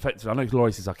captain, effectively, I know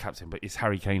Lloris is our captain, but it's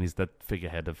Harry Kane is the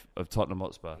figurehead of Tottenham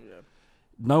Hotspur. Yeah.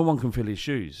 No one can fill his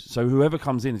shoes. So whoever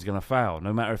comes in is going to foul,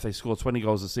 no matter if they score 20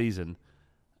 goals a season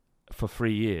for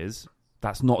 3 years.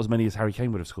 That's not as many as Harry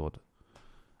Kane would have scored.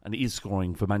 And he is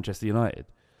scoring for Manchester United.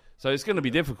 So it's going to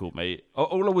be difficult, mate.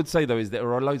 All I would say, though, is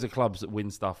there are loads of clubs that win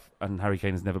stuff and Harry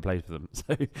Kane has never played for them.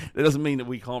 So it doesn't mean that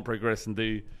we can't progress and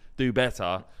do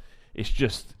better. It's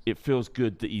just, it feels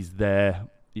good that he's there.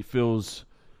 It feels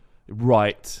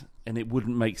right. And it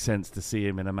wouldn't make sense to see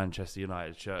him in a Manchester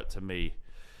United shirt to me.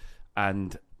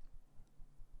 And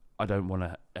I don't want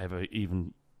to ever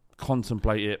even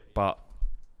contemplate it. But,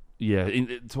 yeah,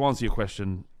 to answer your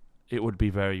question, it would be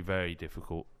very, very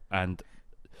difficult. And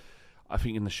I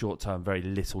think in the short term, very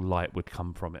little light would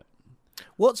come from it.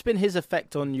 What's been his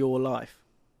effect on your life?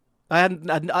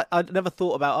 I'd never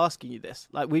thought about asking you this.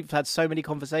 Like, we've had so many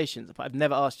conversations, but I've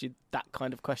never asked you that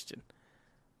kind of question.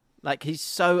 Like, he's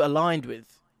so aligned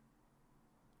with,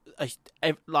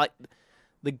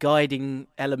 the guiding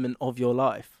element of your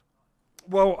life.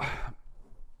 Well,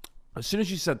 as soon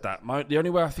as you said that, the only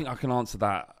way I think I can answer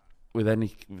that with any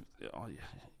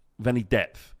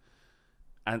depth,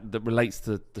 and that relates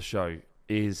to the show,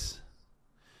 is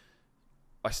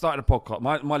I started a podcast.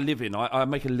 My living, I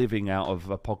make a living out of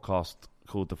a podcast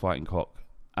called The Fighting Cock,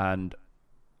 and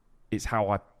it's how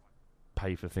I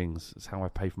pay for things. It's how I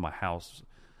pay for my house,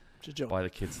 buy the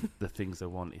kids the things they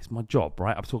want. It's my job,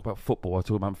 right? I talk about football. I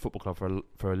talk about football club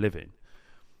for a living.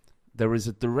 There is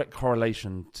a direct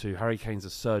correlation to Harry Kane's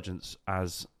resurgence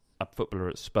as a footballer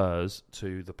at Spurs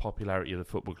to the popularity of the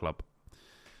football club.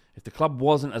 If the club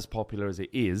wasn't as popular as it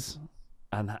is,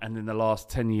 and in the last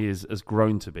 10 years has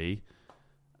grown to be,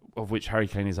 of which Harry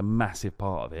Kane is a massive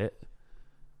part of it,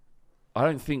 I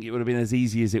don't think it would have been as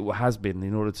easy as it has been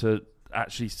in order to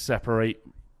actually separate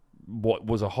what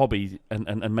was a hobby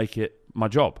and make it my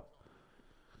job.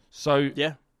 So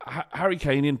Yeah. Harry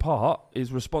Kane, in part,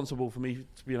 is responsible for me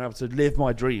to being able to live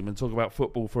my dream and talk about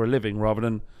football for a living rather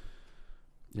than,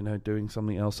 doing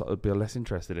something else that I'd be less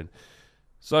interested in.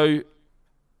 So,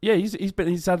 yeah, he's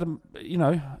had,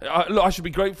 I should be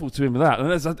grateful to him for that.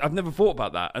 And I've never thought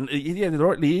about that. And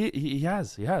rightly, he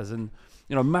has. And,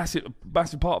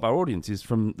 massive part of our audience is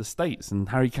from the States. And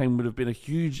Harry Kane would have been a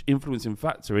huge influencing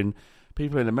factor in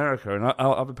people in America and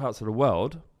other parts of the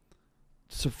world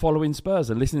to following Spurs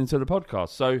and listening to the podcast.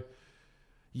 So,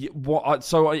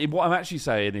 what I'm actually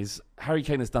saying is Harry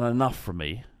Kane has done enough for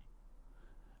me,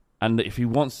 and that if he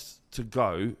wants to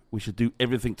go, we should do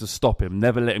everything to stop him.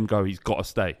 Never let him go. He's got to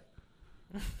stay.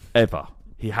 Ever.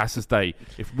 He has to stay.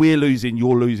 If we're losing,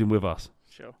 you're losing with us.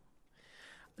 Sure.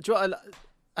 Do you know what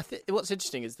I think what's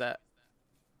interesting is that,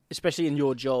 especially in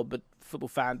your job, but football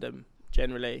fandom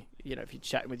generally, if you're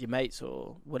chatting with your mates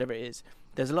or whatever it is,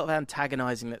 there's a lot of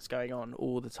antagonising that's going on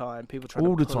all the time. People trying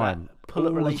to pull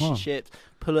at relationships,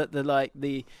 pull at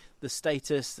the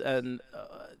status and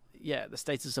the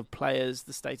status of players,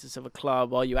 the status of a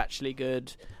club. Are you actually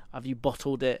good? Have you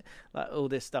bottled it? Like all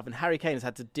this stuff. And Harry Kane has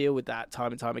had to deal with that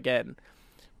time and time again.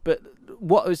 But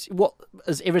what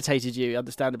has irritated you,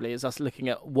 understandably, is us looking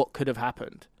at what could have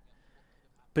happened.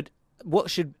 But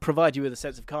what should provide you with a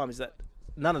sense of calm is that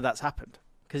none of that's happened,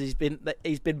 because he's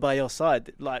been by your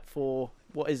side for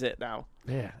what is it now?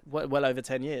 Yeah, well over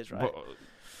 10 years, right?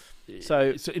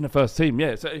 So in the first team,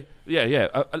 yeah. So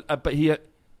yeah. But he,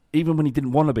 even when he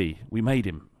didn't want to be, we made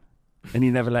him, and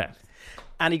he never left.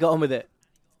 And he got on with it,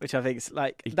 which I think is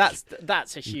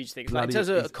that's a huge thing. Like, in terms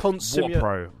of a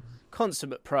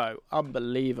consummate pro,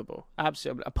 unbelievable,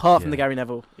 absolutely. Apart from the Gary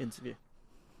Neville interview.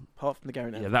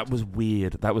 Yeah, that was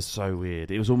weird. That was so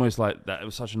weird. It was almost like that. It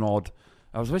was such an odd.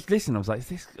 I was listening. I was like,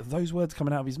 are those words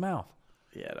coming out of his mouth?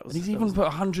 Yeah, that was. And he's even put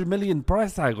 100 million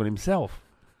price tag on himself.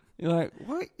 You're like,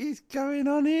 what is going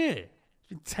on here?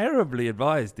 You're terribly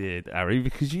advised, dear Harry,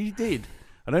 because you did.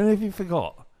 I don't know if you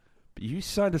forgot, but you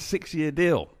signed a 6-year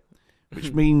deal,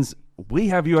 which means we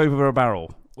have you over a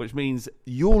barrel, which means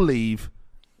you'll leave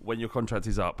when your contract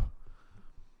is up.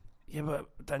 Yeah,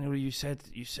 but Daniel, you said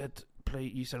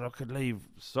I could leave.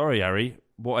 Sorry, Harry.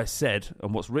 What I said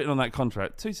and what's written on that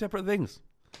contract, two separate things.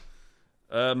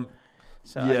 I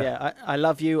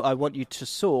love you. I want you to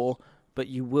soar, but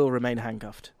you will remain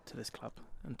handcuffed to this club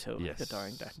until your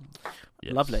dying day.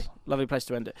 Yes. Lovely place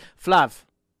to end it. Flav,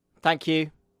 thank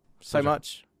you so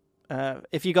much.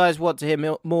 If you guys want to hear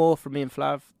more from me and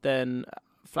Flav, then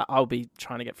I'll be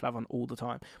trying to get Flav on all the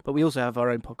time. But we also have our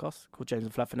own podcast called James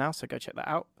and Flav for now, so go check that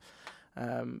out.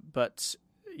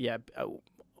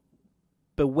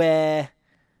 Beware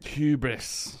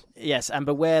hubris. Yes, and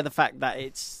beware the fact that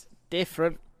it's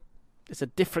different. It's a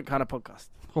different kind of podcast.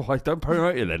 Oh, I don't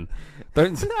promote you then.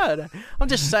 Don't. No. I'm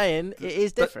just saying it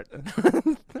is different.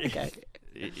 Okay.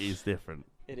 It is different.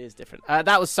 It is different.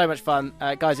 That was so much fun.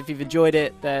 Guys, if you've enjoyed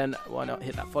it, then why not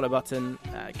hit that follow button?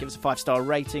 Give us a 5-star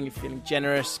rating if you're feeling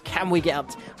generous. Can we get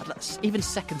up to even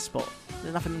second spot?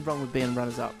 There's nothing wrong with being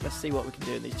runners-up. Let's see what we can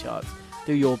do in these charts.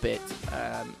 Do your bit.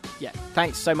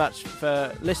 Thanks so much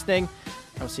for listening.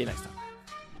 I'll see you next time.